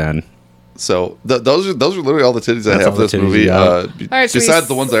 Yeah. Too, then. So those are literally all the titties I That's have all for this the titties movie. you got. right, so Besides we-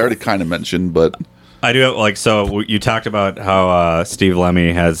 the ones I already kind of mentioned, but I do have, so you talked about how Steve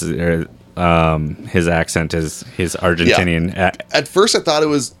Lemmy has his accent is his Argentinian. at first I thought it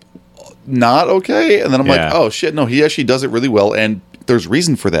was not okay, and then I'm Yeah. like, oh shit, no, he actually does it really well, and there's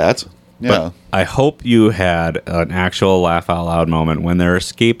reason for that. Yeah. But I hope you had an actual laugh out loud moment when they're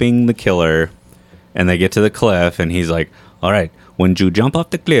escaping the killer and they get to the cliff and he's like, all right, when you jump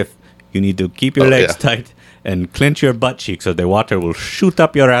off the cliff, you need to keep your legs tight and clench your butt cheeks so the water will shoot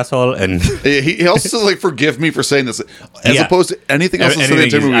up your asshole. And He also says, like, forgive me for saying this, as Yeah. opposed to anything else in the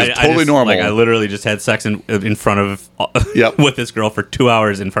anything movie is totally just, normal. Like, I literally just had sex in front of Yep. with this girl for 2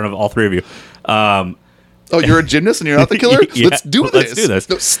 hours in front of all three of you. Oh, you're a gymnast and you're not the killer? Yeah, Let's do this. let's do this.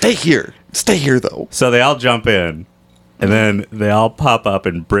 No, stay here. Stay here, though. So they all jump in, and then they all pop up,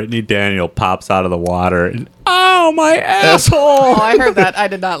 and Brittany Daniel pops out of the water. And, oh, my asshole! Oh, I heard that. I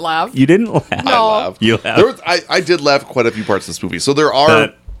did not laugh. You didn't laugh. I laughed. You laughed. There was, I did laugh quite a few parts of this movie. So there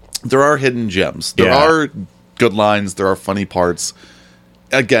are hidden gems. There Yeah. are good lines. There are funny parts.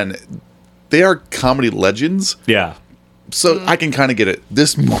 Again, they are comedy legends. Yeah. So I can kind of get it.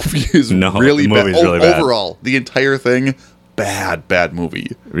 This movie is No, really the bad. movie's really bad. Overall, the entire thing, bad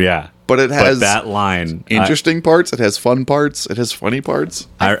movie. Yeah. But it has that line. interesting parts. It has fun parts. It has funny parts.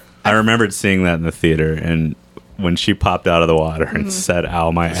 I remembered seeing that in the theater, and when she popped out of the water and said,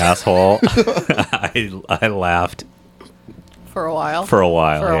 ow, my asshole, I laughed For a while. for a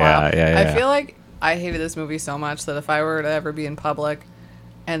while. For a yeah, while. yeah, yeah. I feel like I hated this movie so much that if I were to ever be in public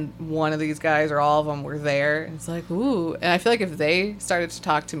and one of these guys or all of them were there, it's like, ooh. And I feel like if they started to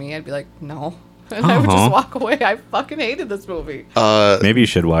talk to me, I'd be like, no. And I would Uh-huh. just walk away. I fucking hated this movie. Maybe you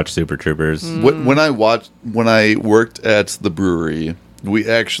should watch Super Troopers. When I worked at the brewery, we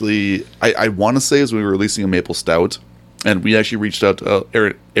actually, I want to say, as we were releasing a maple stout, and we actually reached out to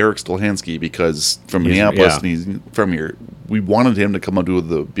Eric Stolhansky because from Minneapolis, and he's from here. We wanted him to come and do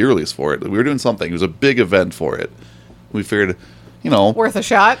the beer release for it. We were doing something. It was a big event for it. We figured, Worth a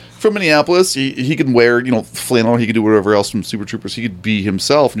shot. from Minneapolis. He can wear, flannel. He could do whatever else from Super Troopers. He could be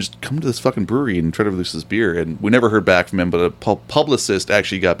himself and just come to this fucking brewery and try to release his beer. And we never heard back from him, but a publicist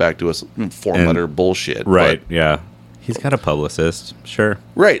actually got back to us. Form letter bullshit. Right, But, yeah. He's got a publicist, sure.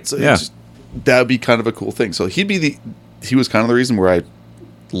 right. So Yeah. that would be kind of a cool thing. So he was kind of the reason where I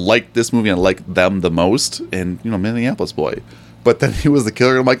liked this movie and I liked them the most. And, Minneapolis boy. But then he was the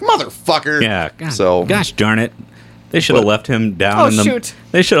killer. And I'm like, motherfucker. Yeah. So Gosh darn it. They should have But- left him down Oh, in the shoot.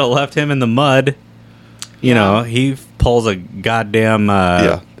 They should have left him in the mud. He pulls a goddamn Did you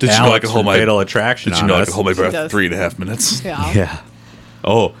know I Alex could hold from my Fatal Attraction on us. my breath does. 3.5 minutes? Yeah. Yeah.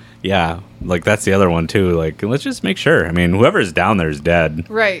 Oh, yeah. Like that's the other one too. Like let's just make sure. I mean, whoever's down there is dead.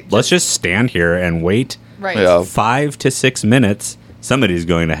 Right. Let's just stand here and wait Right. Yeah. 5 to 6 minutes. Somebody's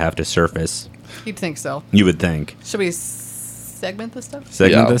going to have to surface. You'd think so. You would think. Should we segment this stuff?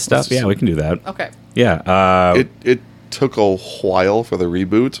 Segment Yeah, this stuff? let's just- Yeah, we can do that. Okay. Yeah. It took a while for the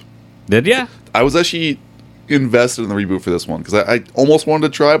reboot. Did ya? I was actually invested in the reboot for this one because I almost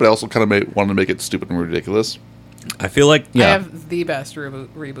wanted to try, but I also kind of wanted to make it stupid and ridiculous. I feel like I yeah. have the best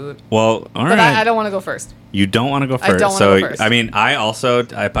reboot. Well, all But right. I don't want to go first. You don't want to go I first. don't wanna So go first. I mean, I also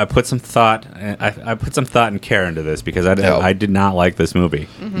I put some thought. I put some thought and care into this because Yeah. I did not like this movie.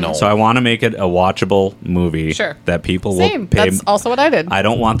 No. So I want to make it a watchable movie. Sure. That people Same. will pay. That's also what I did. I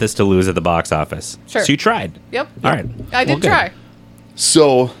don't want this to lose at the box office. Sure. So you tried. Yep. All right. I did Well, good. try.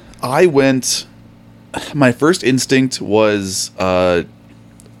 So I went. My first instinct was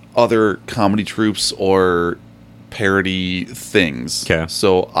other comedy troupes or parody things. 'Kay.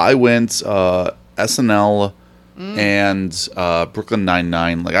 So I went SNL and Brooklyn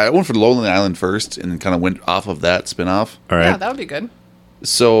Nine-Nine. Like I went for Lonely Island first, and then kind of went off of that spinoff. All right. Yeah, that would be good.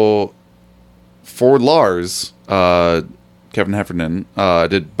 So for Lars, Kevin Heffernan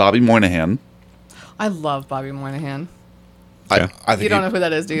did Bobby Moynihan. I love Bobby Moynihan. Okay. I think You don't know who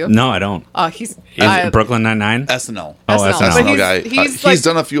that is, do you? No, I don't. He's Is Brooklyn Nine-Nine? SNL. Oh, SNL. SNL. But SNL guy. he's He's like-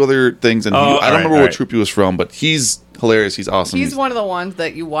 done a few other things, and Oh, I don't alright, remember alright. what troupe he was from, but he's hilarious. He's awesome. He's one of the ones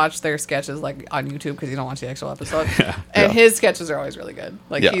that you watch their sketches like on YouTube because you don't watch the actual episode. Yeah. And his sketches are always really good.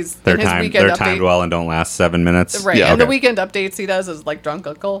 Like Yeah. he's They're and his timed. weekend They're update. timed well and don't last 7 minutes. Right. Yeah, And the okay. weekend updates he does is like Drunk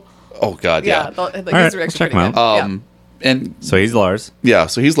Uncle. Oh God, Yeah. yeah. Like, All right, his we'll reaction's check pretty him good. out. And So he's Lars, yeah,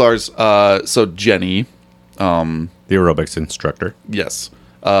 so he's Lars. So Jenny, the aerobics instructor. yes.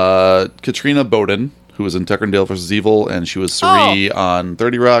 Katrina Bowden, who was in Tucker and Dale vs. Evil, and she was Suri on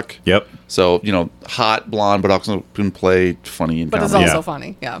 30 Rock. Yep. So hot blonde, but also can play funny and But it's comedy. also Yeah.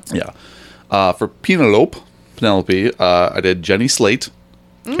 funny. Yeah. Yeah. For Penelope, I did Jenny Slate.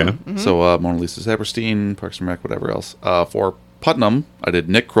 Okay. Mm-hmm. So Mona Lisa Saperstein, Parks and Rec, whatever else. For Putnam, I did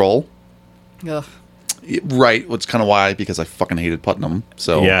Nick Kroll. Ugh. Right, which kind of why, because I fucking hated Putnam.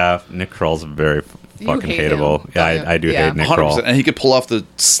 So Yeah, Nick Kroll's very You fucking hate hateable. him, Yeah, don't you? I do Yeah. hate Nick 100%. Kroll. And he could pull off the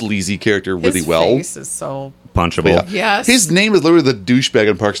sleazy character really His well. face is so. Punchable. But Yes. His name is literally the douchebag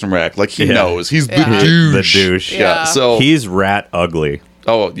in Parks and Rec. Like, he Yeah. knows. He's Yeah. the douche. The douche. Yeah. Yeah. So, He's rat ugly.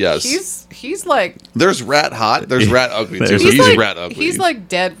 oh, yes. He's like There's rat hot. There's rat ugly, too. There's- So he's he's like rat ugly. he's like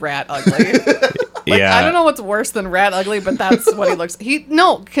dead rat ugly. Like, Yeah. I don't know what's worse than rat ugly, but that's what he looks.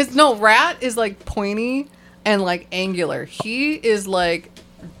 Rat is like pointy and like angular. He is like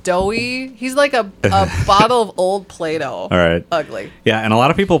doughy. He's like a bottle of old Play-Doh. All right. Ugly. Yeah, and a lot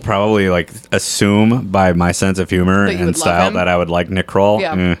of people probably like assume by my sense of humor That you and would love style him? that I would like Nick Kroll.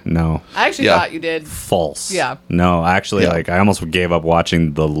 Yeah. No. I actually Yeah. thought you did. False. Yeah. No, actually, Yeah. like I almost gave up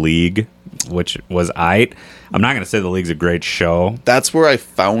watching The League, which was aight. I'm not going to say The League's a great show. That's where I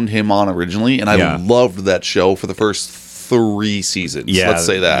found him on originally, and I Yeah. loved that show for the first 3 seasons. Yeah, Let's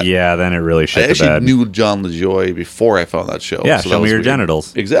say that. Yeah, then it really I shit the actually bed. knew John LaJoy before I found that show. Yeah, so show that me was your weird.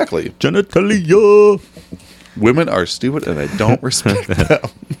 genitals. Exactly. Genitalia. Women are stupid, and I don't respect them.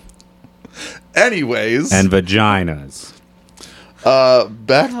 Anyways, And vaginas.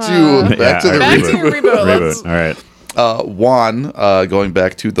 back to the Back to your reboot. Let's- All right. Juan, going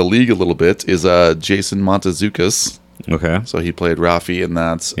back to the league a little bit, is Jason Montezukis. Okay. So he played Rafi in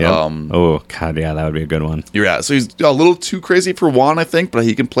that. Yeah. Oh God, yeah, that would be a good one. Yeah, so he's a little too crazy for Juan, I think, but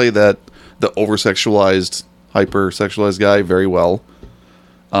he can play the over-sexualized, hyper-sexualized guy very well.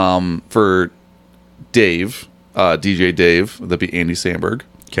 For Dave, DJ Dave, that'd be Andy Samberg.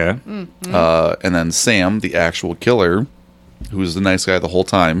 Okay. And then Sam, the actual killer, who's the nice guy the whole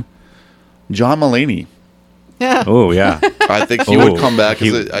time, John Mulaney. Yeah. Oh yeah. I think he Oh, would come back.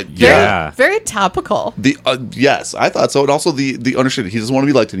 he- Yeah. Very topical. Yes, I thought so. And also the understood he doesn't want to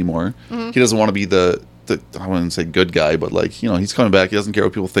be liked anymore. He doesn't want to be the I wouldn't say good guy, but like, he's coming back. He doesn't care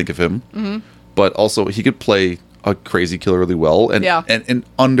what people think of him. But also he could play a crazy killer really well and Yeah. and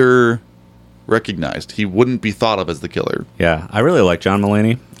underrated recognized. He wouldn't be thought of as the killer. Yeah, I really like John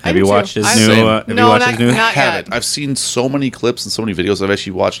Mulaney. Have do you too. watched his I- new? Same. Have you No, watched not- his new? not- Haven't. yet. I've seen so many clips and so many videos. I've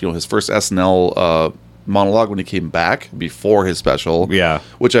actually watched, his first SNL monologue when he came back before his special. Yeah.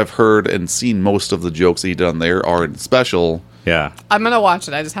 Which I've heard and seen most of the jokes that he did on there are in special. Yeah. I'm gonna watch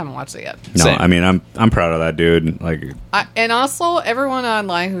it. I just haven't watched it yet. No, Same. I mean I'm proud of that dude. Like, And also everyone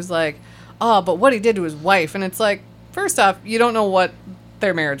online who's like, oh, but what he did to his wife, and it's like, first off, you don't know what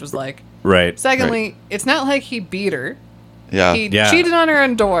their marriage was like. right. Secondly, it's not like he beat her. Yeah. He Yeah. cheated on her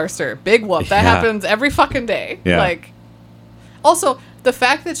and divorced her. Big whoop. That Yeah. happens every fucking day. Yeah. Like, also the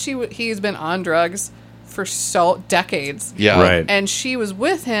fact that he's been on drugs for so decades, Yeah. Right. and she was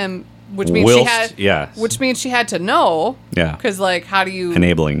with him, which means Whilst- she had, yes. which means she had to know. Yeah. Because like, how do you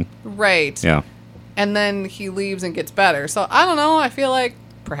Enabling. right? Yeah. And then he leaves and gets better. So I don't know. I feel like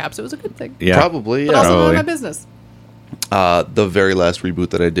perhaps it was a good thing. Yeah. Probably. But Yeah. also none of Probably. my business. The very last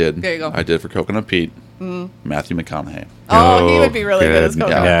reboot that I did. There you go. I did for Coconut Pete. Matthew McConaughey. Oh, he would be Oh, really good as good.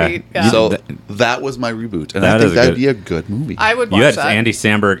 Coconut Yeah. Pete. Yeah. So Th- that was my reboot, and That I is think a that'd good- be a good movie. I would watch You had that. Andy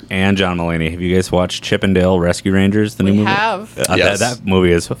Samberg and John Mulaney. Have you guys watched Chippendale Rescue Rangers? The We new movie. have. Yes. That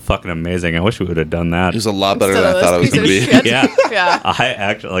movie is fucking amazing. I wish we would have done that. It was a lot better Instead than I of thought it this was going to piece be. of shit. Yeah.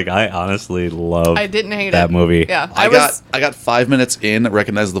 Yeah. I honestly love. I didn't hate that it. movie. Yeah. I got 5 minutes in,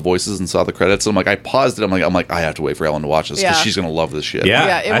 recognized the voices, and saw the credits. And I'm like, I paused it. I'm like, I have to wait for Ellen to watch this because Yeah. she's gonna love this shit. Yeah,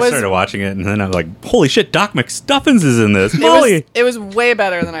 Yeah, it I was- started watching it, and then I'm like, "Holy shit, Doc McStuffins is in this!" It Molly. was way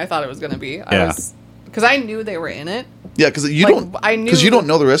better than I thought it was going to be. Yeah. Because I knew they were in it. Yeah, because you Like, don't. I knew- Because you don't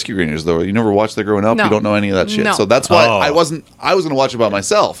know the Rescue Rangers though. You never watched that growing up. No. You don't know any of that shit. No. So that's why Oh. I was gonna watch it by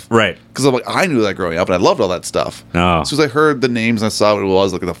myself. Right. Because I'm like, I knew that growing up, and I loved all that stuff. Oh. As soon as I heard the names and I saw what it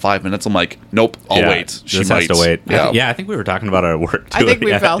was, like in the 5 minutes, I'm like, nope, I'll Yeah, wait. She This might. has to wait. Yeah. I think we were talking about it at work. Too. I think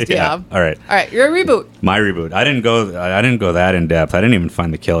we felt, yeah. All right. All right, you're a reboot. My reboot. I didn't go that in depth. I didn't even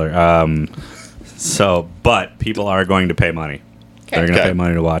find the killer. But people are going to pay money. They're going to Okay. pay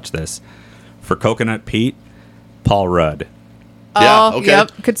money to watch this. For Coconut Pete, Paul Rudd. Yeah, Oh, okay.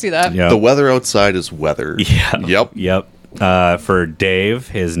 yep. Could see that. Yep. The weather outside is weather. Yeah. Yep. Yep. For Dave,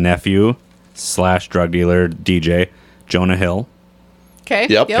 his nephew / drug dealer DJ, Jonah Hill. Okay.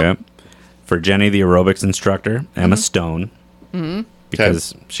 Yep. Okay. For Jenny, the aerobics instructor, Emma Stone.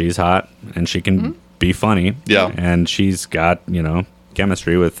 Because she's hot and she can be funny. Yeah. And she's got,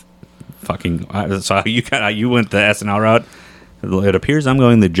 chemistry with fucking. So you went the SNL route. It appears I'm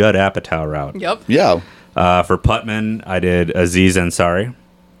going the Judd Apatow route. Yep. Yeah. For Putman, I did Aziz Ansari.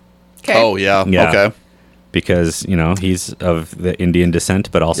 Okay. Oh yeah. Yeah. Okay. Because, he's of the Indian descent,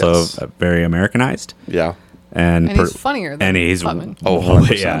 but also Yes. very Americanized. Yeah. And he's funnier than and he's Putman. Oh,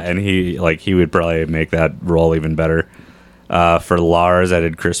 100%. yeah, and he would probably make that role even better. For Lars, I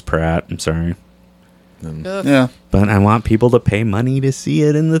did Chris Pratt. I'm sorry, Ugh. Yeah. but I want people to pay money to see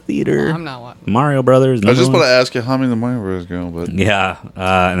it in the theater. I'm not watching. Mario Brothers. I was just number about to one. ask you how many of the Mario Bros go, but Yeah,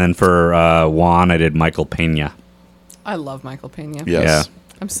 and then for Juan, I did Michael Pena. I love Michael Pena. yes.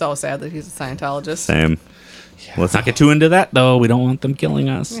 I'm so sad that he's a Scientologist. Same. Let's not get too into that though. We don't want them killing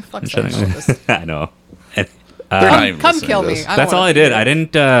us. Yeah, fuck I'm shutting- Scientologists. I know. They're not Come, even come listening kill to me. this. I don't That's wanna all I be did.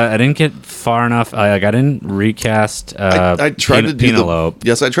 there. I didn't get far enough. I didn't recast. I tried to do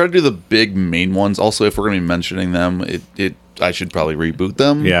Penelope. I tried to do the big main ones. Also, if we're going to be mentioning them, I should probably reboot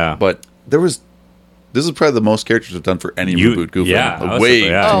them. Yeah. But this is probably the most characters I've done for any You- reboot goofy. yeah, I was way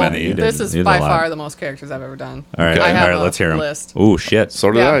surprised. too Oh, many. you did. this is You did by a lot. far the most characters I've ever done. All right, I have all right. a Let's hear them. list. Oh shit!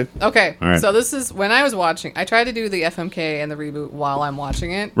 So did I. Okay. All right. So this is when I was watching. I tried to do the FMK and the reboot while I'm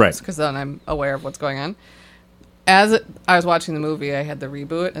watching it. Right. Because then I'm aware of what's going on. As I was watching the movie, I had the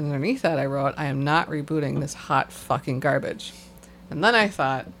reboot, and underneath that I wrote, "I am not rebooting this hot fucking garbage." And then I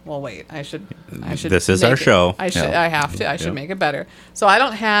thought, well, wait, I should. This is make our it- show. I should. Yeah. I have to. I should Yep. make it better. So I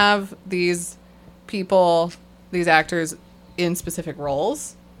don't have these people, these actors in specific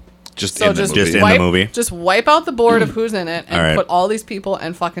roles. Just So in the just movie. Just in wipe, the movie. Just wipe out the board of who's in it and All right. put all these people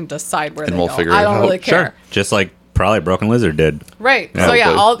and fucking decide where And they we'll go. figure I it don't out. really care. Sure. Just like probably Broken Lizard did. Right. Yeah. So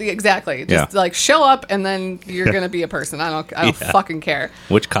yeah, Hopefully. exactly. Just Yeah. like show up and then you're gonna be a person. I don't Yeah. fucking care.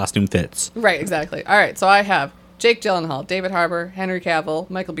 Which costume fits? Right, exactly. All right, so I have Jake Gyllenhaal, David Harbour, Henry Cavill,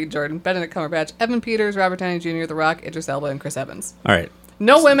 Michael B. Jordan, Benedict Cumberbatch, Evan Peters, Robert Downey Jr., The Rock, Idris Elba, and Chris Evans. All right.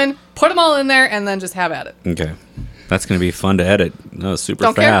 No women. Put them all in there and then just have at it. Okay. That's gonna be fun to edit. No, super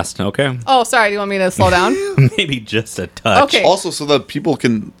Don't care. fast. Okay. Oh, sorry. Do you want me to slow down? Maybe just a touch. Okay. Also, so that people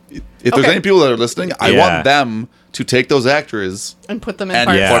can, if there's Okay. any people that are listening, I Yeah. want them to take those actors And put them in and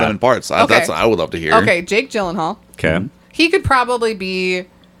parts. Yeah. put them in parts. Okay. That's what I would love to hear. Okay, Jake Gyllenhaal. Okay. He could probably be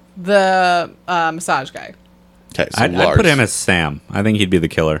the massage guy. Okay. So I'd Lars. put him as Sam. I think he'd be the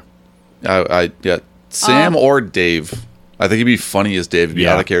killer. Yeah, Sam or Dave. I think he'd be funny as Dave. It'd be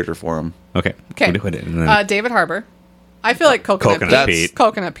Yeah. out of character for him. Okay. Okay. And then, David Harbour. I feel like Coconut Coconut Pete. Pete.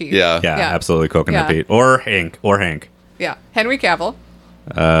 Coconut Pete. Yeah. yeah, yeah. absolutely, Coconut Yeah. Pete or Hank. Yeah. Henry Cavill.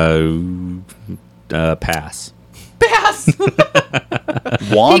 Pass. Pass.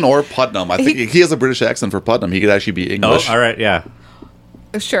 Juan or Putnam. I think he has a British accent for Putnam. He could actually be Oh, English. all right, yeah,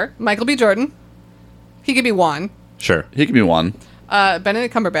 Sure. Michael B. Jordan. He could be Juan. sure. He could be Juan.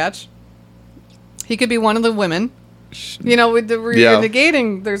 Benedict Cumberbatch. He could be one of the women. You know, with the Yeah.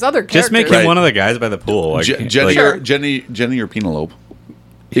 negating, there's other characters. Just make him Right. one of the guys by the pool. Like, Jenny, like- Sure. Jenny or Penelope.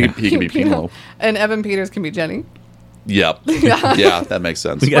 He could be Penelope. And Evan Peters can be Jenny. Yep. Yeah, that makes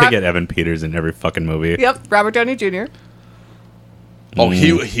sense. we gotta Rob- get Evan Peters in every fucking movie. Yep. Robert Downey Jr. Oh,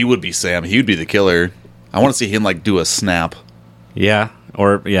 he would be Sam. He would be the killer. I want to see him like do a snap. Yeah,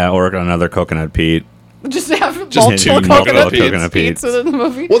 or another Coconut Pete. Just have Just two multiple Coconut Coconut Petes. Petes within the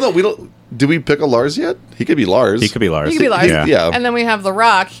movie. Well, no, we don't. Did we pick a Lars yet? He could be Lars. He could be Lars. He could be Lars. Yeah. Yeah. And then we have The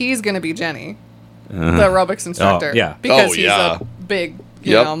Rock. He's going to be Jenny, the aerobics instructor. Oh, yeah. Because Oh, he's yeah. a big,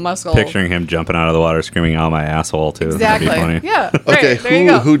 you Yep. know, muscle. Picturing him jumping out of the water, screaming "out my asshole" too. Exactly. That'd be funny. Yeah. Okay, Right. There you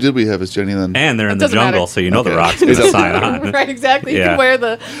go. who did we have as Jenny then? And they're in It the doesn't jungle, matter. so you know Okay. the Rock's gonna It doesn't sign matter. on. Right, exactly. You Yeah. can wear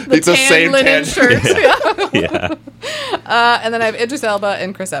the It's the tan same linen tan. shirts. Yeah. And then I have Idris Elba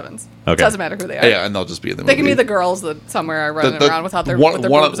and Chris Evans. Okay. Doesn't matter who they are. Yeah, and they'll just be in the They movie. can be the girls that somewhere are running around without their, one, with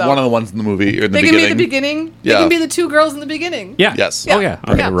their one, boobs out. one of the ones in the movie or in They the can beginning. be the beginning. Yeah. They can be the two girls in the beginning. Yeah. Yes. Oh yeah.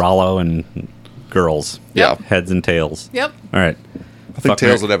 Okay. Yeah. Rollo and girls. Yeah. Heads and tails. Yep. All right. I think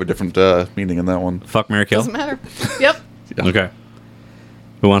Tails would have a different meaning in that one. Fuck, Mary, kill. Doesn't matter. Yep. Okay.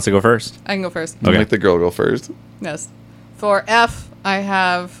 Who wants to go first? I can go first. Okay. Make the girl go first. Yes. For F, I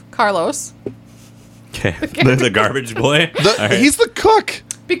have Carlos. Okay. The garbage boy. All right. He's the cook.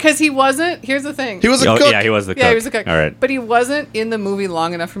 Because he wasn't. Here's the thing. He was a Oh, cook. yeah, he was the cook. Yeah, he was a cook. All right. But he wasn't in the movie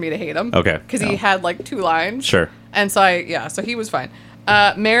long enough for me to hate him. Okay. Because he had like 2 lines. Sure. And so so he was fine.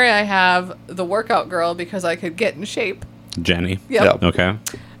 Mary, I have the workout girl because I could get in shape. Jenny. Yep. Yeah. Okay.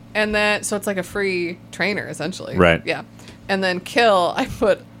 And then, so it's like a free trainer essentially. Right. Yeah. And then kill, I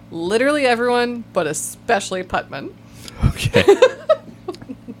put literally everyone, but especially Putman. Okay.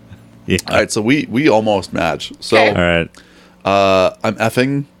 Yeah. All right, so we almost match. So Okay. All right. I'm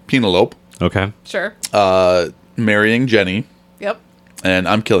effing Penelope, Okay. Sure. marrying Jenny, Yep. and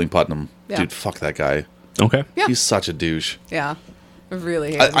I'm killing Putnam. Yeah. Dude, fuck that guy. Okay. Yeah. He's such a douche. Yeah. I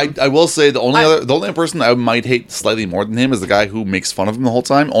really hate him. I will say the only person I might hate slightly more than him is the guy who makes fun of him the whole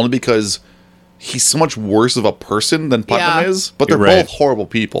time, only because he's so much worse of a person than Putnam Yeah. is. But they're Right. both horrible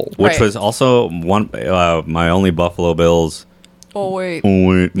people. Which Right. was also one my only Buffalo Bills Oh, wait.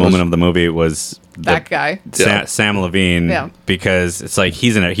 moment of the movie was That guy. Yeah. Sam Levine, Yeah. because it's like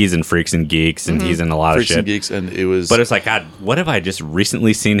he's in Freaks and Geeks and he's in a lot Freaks of and shit. Geeks, and it was. But it's like, God, what have I just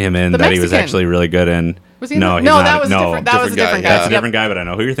recently seen him in The that he was Mexican. actually really good in? Was he? No, in he's the, no, not. that was no, a different. That was a different different guy, guy. That's a Yep. different guy, but I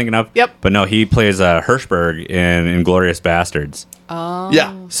know who you're thinking of. Yep. But no, he plays Hirschberg in Inglourious Bastards.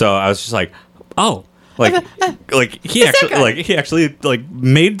 yeah, So I was just like, oh, like he actually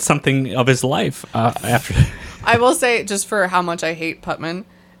made something of his life after. I will say, just for how much I hate Putman,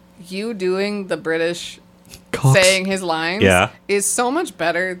 you doing the British Cox. saying his lines Yeah. is so much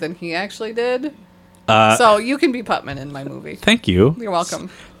better than he actually did. So you can be Putman in my movie. Thank you. You're welcome.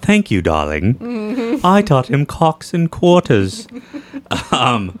 Thank you, darling. I taught him cocks and quarters.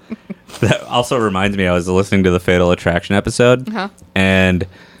 That also reminds me, I was listening to the Fatal Attraction episode, and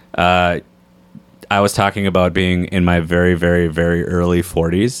I was talking about being in my very, very, very early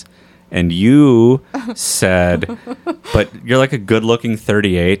 40s, and you said, but you're like a good-looking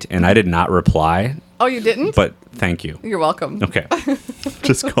 38, and I did not reply, Oh, you didn't? but thank you. You're welcome. Okay.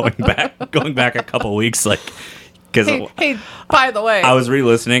 Just going back a couple weeks, like, because Hey, by the way, I was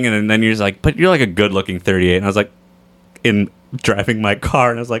re-listening, and then you're just like, but you're like a good-looking 38, and I was like, in driving my car,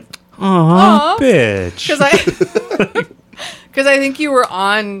 and I was like, aw, bitch. because I think you were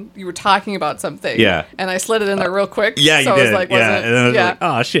talking about something. Yeah. And I slid it in there real quick. Yeah, so you I was did. like, Yeah, wasn't and then I was yeah. like,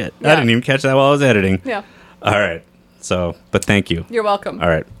 oh shit, I Yeah. didn't even catch that while I was editing. Yeah. All right. So, but thank you. You're welcome. All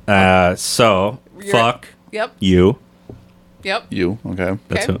right. So, You're- fuck Yep. you. Yep. you okay?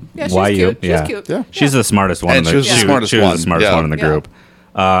 That's Okay. who, Yeah, she's why you? cute. She's Yeah. cute. Yeah. She's the smartest one. And in she was the smartest she was one. the smartest Yeah. one in the Yeah. group.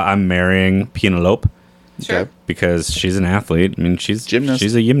 I'm marrying Penelope Sure. Okay. because she's an athlete. I mean, she's Gymnast.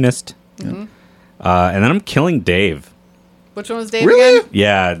 She's a gymnast. Mm-hmm. And then I'm killing Dave. Which one was Dave Really? again?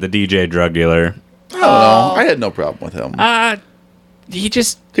 Yeah, the DJ drug dealer. I don't know. I had no problem with him. He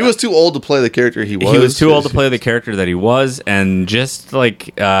was too old to play the character he was. He was too old to play the character that he was, and just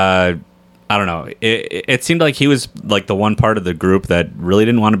like I don't know, it seemed like he was like the one part of the group that really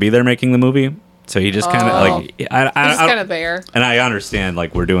didn't want to be there making the movie. So he just kind of like He's kind of there. and I understand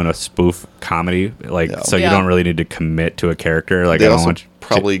like we're doing a spoof comedy, like Yeah. so you Yeah. don't really need to commit to a character. Like They I don't also want.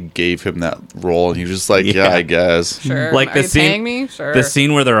 probably gave him that role, and he was just like, yeah, Yeah. I guess. Sure. Like Are the you scene- paying me? Sure. The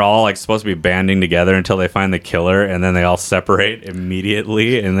scene where they're all like supposed to be banding together until they find the killer, and then they all separate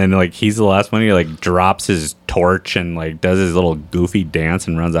immediately, and then like he's the last one. He like drops his torch and like does his little goofy dance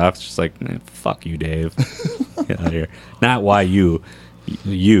and runs off. It's just like, fuck you, Dave. Get out of here. Not why you.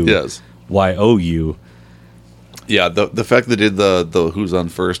 Yes. YOU. Yeah, the fact that they did the Who's On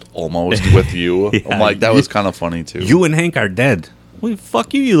First almost with you, Yeah, I'm like, that was kind of funny too. You and Hank are dead. Well,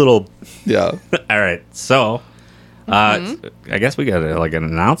 fuck you, you little. Yeah. All right, so. I guess we got like an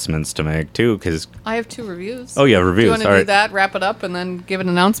announcements to make too, because I have 2 reviews. oh yeah, Do reviews. you want to All do right, that, wrap it up, and then give an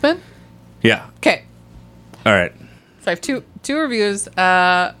announcement? yeah. Okay. All right, So I have two reviews.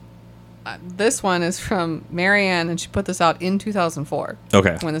 This one is from Marianne, and she put this out in 2004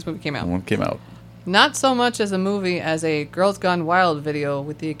 okay. when this movie came out. One came out. Not so much as a movie as a Girls Gone Wild video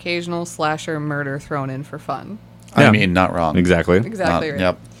with the occasional slasher murder thrown in for fun. Yeah. I mean, not wrong. Exactly. Exactly Not- right.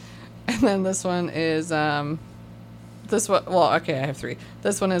 Yep. And then this one is this one. Well, okay, I have 3.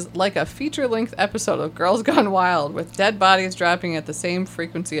 This one is like a feature-length episode of Girls Gone Wild with dead bodies dropping at the same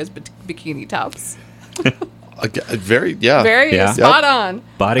frequency as bikini tops. Very, yeah. Very Yeah. spot on.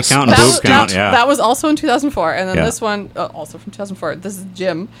 Body count and That boob was, count. that, Yeah. that was also in 2004. And then Yeah. this one, also from 2004, this is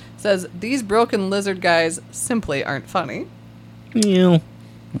Jim, says, these broken lizard guys simply aren't funny. Yeah.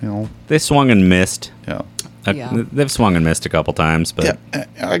 You know, They swung and missed. yeah. Yeah. They've swung and missed a couple times, but Yeah.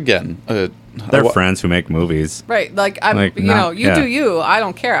 Again, they're friends who make movies. Right. Like, I'm, Like, you not- know, you yeah. do you. I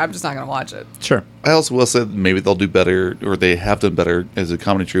don't care. I'm just not going to watch it. Sure. I also will say that maybe they'll do better, or they have done better as a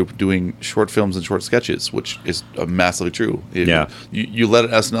comedy troupe doing short films and short sketches, which is massively true. Yeah. You let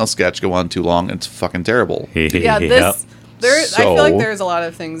an SNL sketch go on too long, it's fucking terrible. Yeah, Yep. this, I feel like So- there's a lot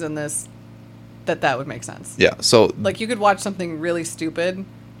of things in this that would make sense. Yeah. So Like, you could watch something really stupid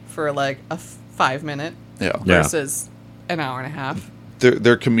for, like, a 5-minute yeah. Yeah. versus an hour and a half.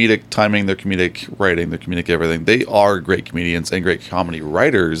 Their comedic timing, their comedic writing, their comedic everything. They are great comedians and great comedy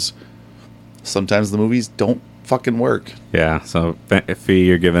writers. Sometimes the movies don't fucking work. Yeah. So, Fee,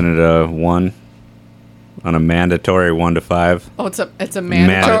 you're giving it a 1 on a mandatory 1 to 5. Oh, it's a man.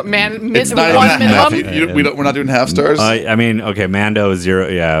 It's not one even half. minimum. We're not doing half stars. I mean, okay, Mando 0.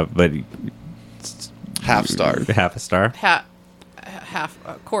 Yeah, but Half star. half a star,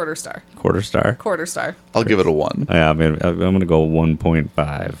 Quarter star. quarter star. Quarter star. I'll give it a 1. Yeah, I mean, I'm gonna go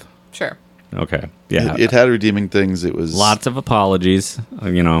 1.5. Sure. Okay. Yeah. It had redeeming things. It was Lots of apologies.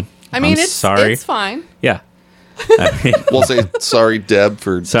 You know. I mean, I'm it's sorry. It's fine. Yeah. I mean, We'll say sorry, Deb,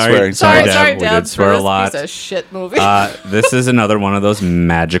 for Sorry. swearing so Sorry, much. Deb. Sorry, we Deb, did swear for a this lot. piece of shit movie. This is another one of those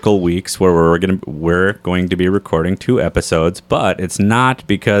magical weeks where we're going to be recording 2 episodes, but it's not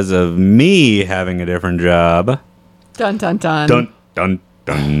because of me having a different job. Dun dun dun. Dun dun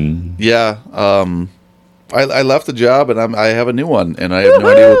dun. Yeah. I left the job and I have a new one, and I have no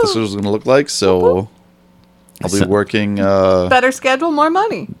idea what this is going to look like. So I'll be working Better schedule, more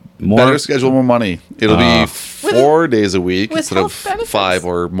money. More. better schedule, more money. It'll be 4 days a week with instead of health benefits. 5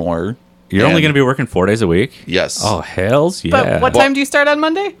 or more. You're only And- going to be working 4 days a week. Yes. Oh hells yeah! But what time do you start on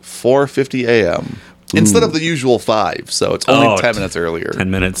Monday? 4:50 a.m. instead of the usual 5. So it's only Oh, 10 minutes earlier. 10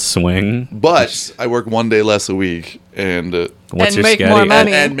 minutes swing. But I work 1 day less a week and What's And your make schedule? more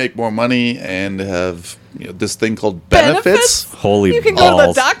money. and make more money and have this thing called benefits. Holy You can go to the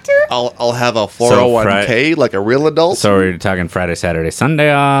balls. doctor? I'll have a 401k like a real adult. So we're talking Friday, Saturday,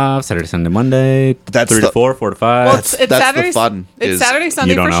 Sunday off. Saturday, Sunday, Monday. That's 3 to the- 4, 4 to 5. Well, it's that's the Saturday. fun, It's is Saturday, Sunday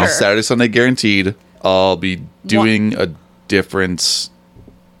you don't for know. sure. Saturday, Sunday guaranteed. I'll be doing a different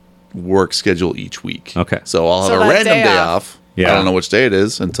work schedule each week. Okay. So I'll So have a that random day day off. off. Yeah. I don't know which day it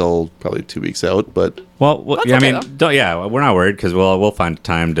is until probably 2 weeks out, but well, That's yeah, I okay, mean, though. we're not worried because we'll find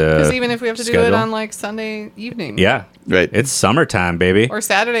time to. Because even if we have to do it schedule. on like Sunday evening, Yeah. right. It's summertime, baby. or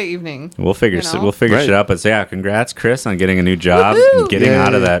Saturday evening, We'll figure you know? we'll figure Right. shit out. But yeah, congrats, Chris, on getting a new job Woohoo! and getting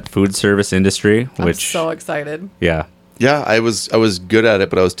out of Yay. that food service industry. I'm Which so excited. yeah, yeah, I was good at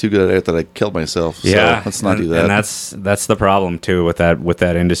it, but I was too good at it that I killed myself. So yeah. let's not and, do that. And that's the problem too with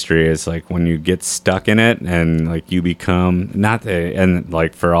that industry is like when you get stuck in it and like you become and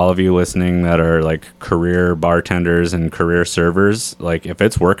like for all of you listening that are like career bartenders and career servers, like if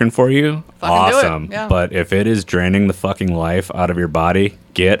it's working for you, Fucking do it. awesome. Yeah. But if it is draining the fucking life out of your body,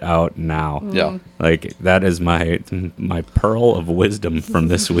 get out now. yeah. Like that is my pearl of wisdom from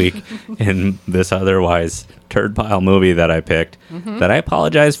this week in this otherwise turd pile movie that I picked that I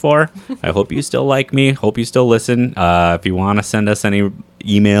apologize for. I hope you still like me. Hope you still listen. If you want to send us any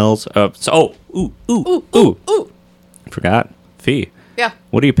emails, forgot Fee. Yeah.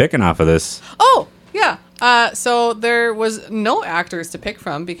 What are you picking off of this? Oh, yeah. So there was no actors to pick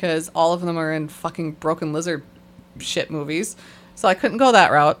from because all of them are in fucking Broken Lizard shit movies. So I couldn't go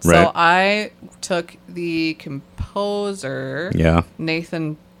that route. Right. So I took the composer, Yeah.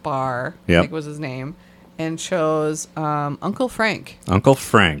 Nathan Barr, I Yep. think was his name, and chose Uncle Frank, Uncle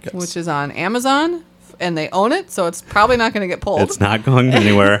Frank. which is on Amazon, and they own it, so it's probably not going to get pulled. It's not going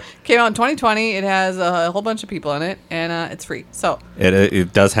anywhere. Came out in 2020. It has a whole bunch of people in it, and it's free. So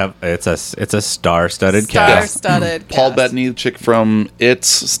It does have it's a star-studded cast. star-studded Paul cast. Bettany, the chick from It's,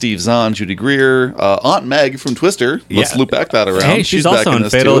 Steve Zahn, Judy Greer, Aunt Meg from Twister. Let's Yeah. loop back that around. Hey, she's back also in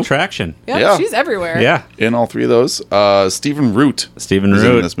this Fatal too. Attraction. Yep, Yeah. she's everywhere. Yeah. In all three of those. Stephen Root. Stephen is in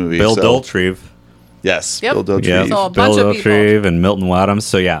Root, this movie, Bill so- Daltrey. Yes. Yep. Bill Daltrey. Yeah, So a Bill bunch of people. Daltrey and Milton Wadhams.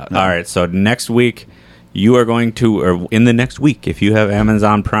 So yeah, all right. So next week, you are going to, or in the next week, if you have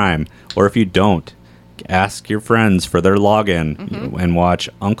Amazon Prime, or if you don't, ask your friends for their login and watch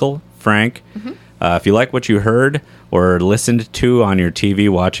Uncle Frank. If you like what you heard or listened to on your TV,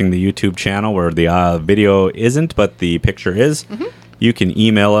 watching the YouTube channel where the video isn't, but the picture is, you can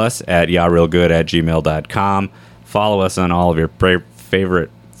email us at yarealgood@gmail.com. Follow us on all of your favorite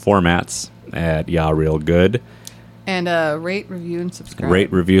formats at yarealgood. And rate, review, and subscribe.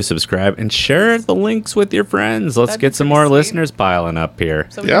 Rate, review, subscribe, and share the links with your friends. Let's That'd be get some pretty more sweet. listeners piling up here.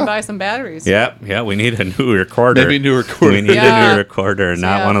 So we Yeah. can buy some batteries. Yeah, we need a new recorder. Maybe a new recorder. We need a Yeah. new recorder,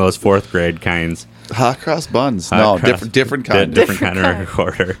 not Yeah. one of those fourth grade kinds. Hot cross buns. Hot No, cross- different kind. Different kind of kind.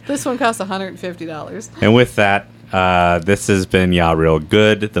 recorder. This one costs $150. And with that, this has been Yeah Real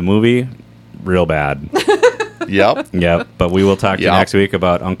Good, the movie. Real bad. Yep. Yep. But we will talk to you Yep. next week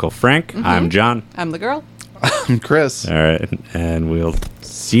about Uncle Frank. I'm John. I'm the girl. Chris. All right. And we'll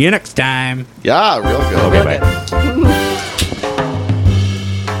see you next time. Yeah, real good. Okay, Real bye. good.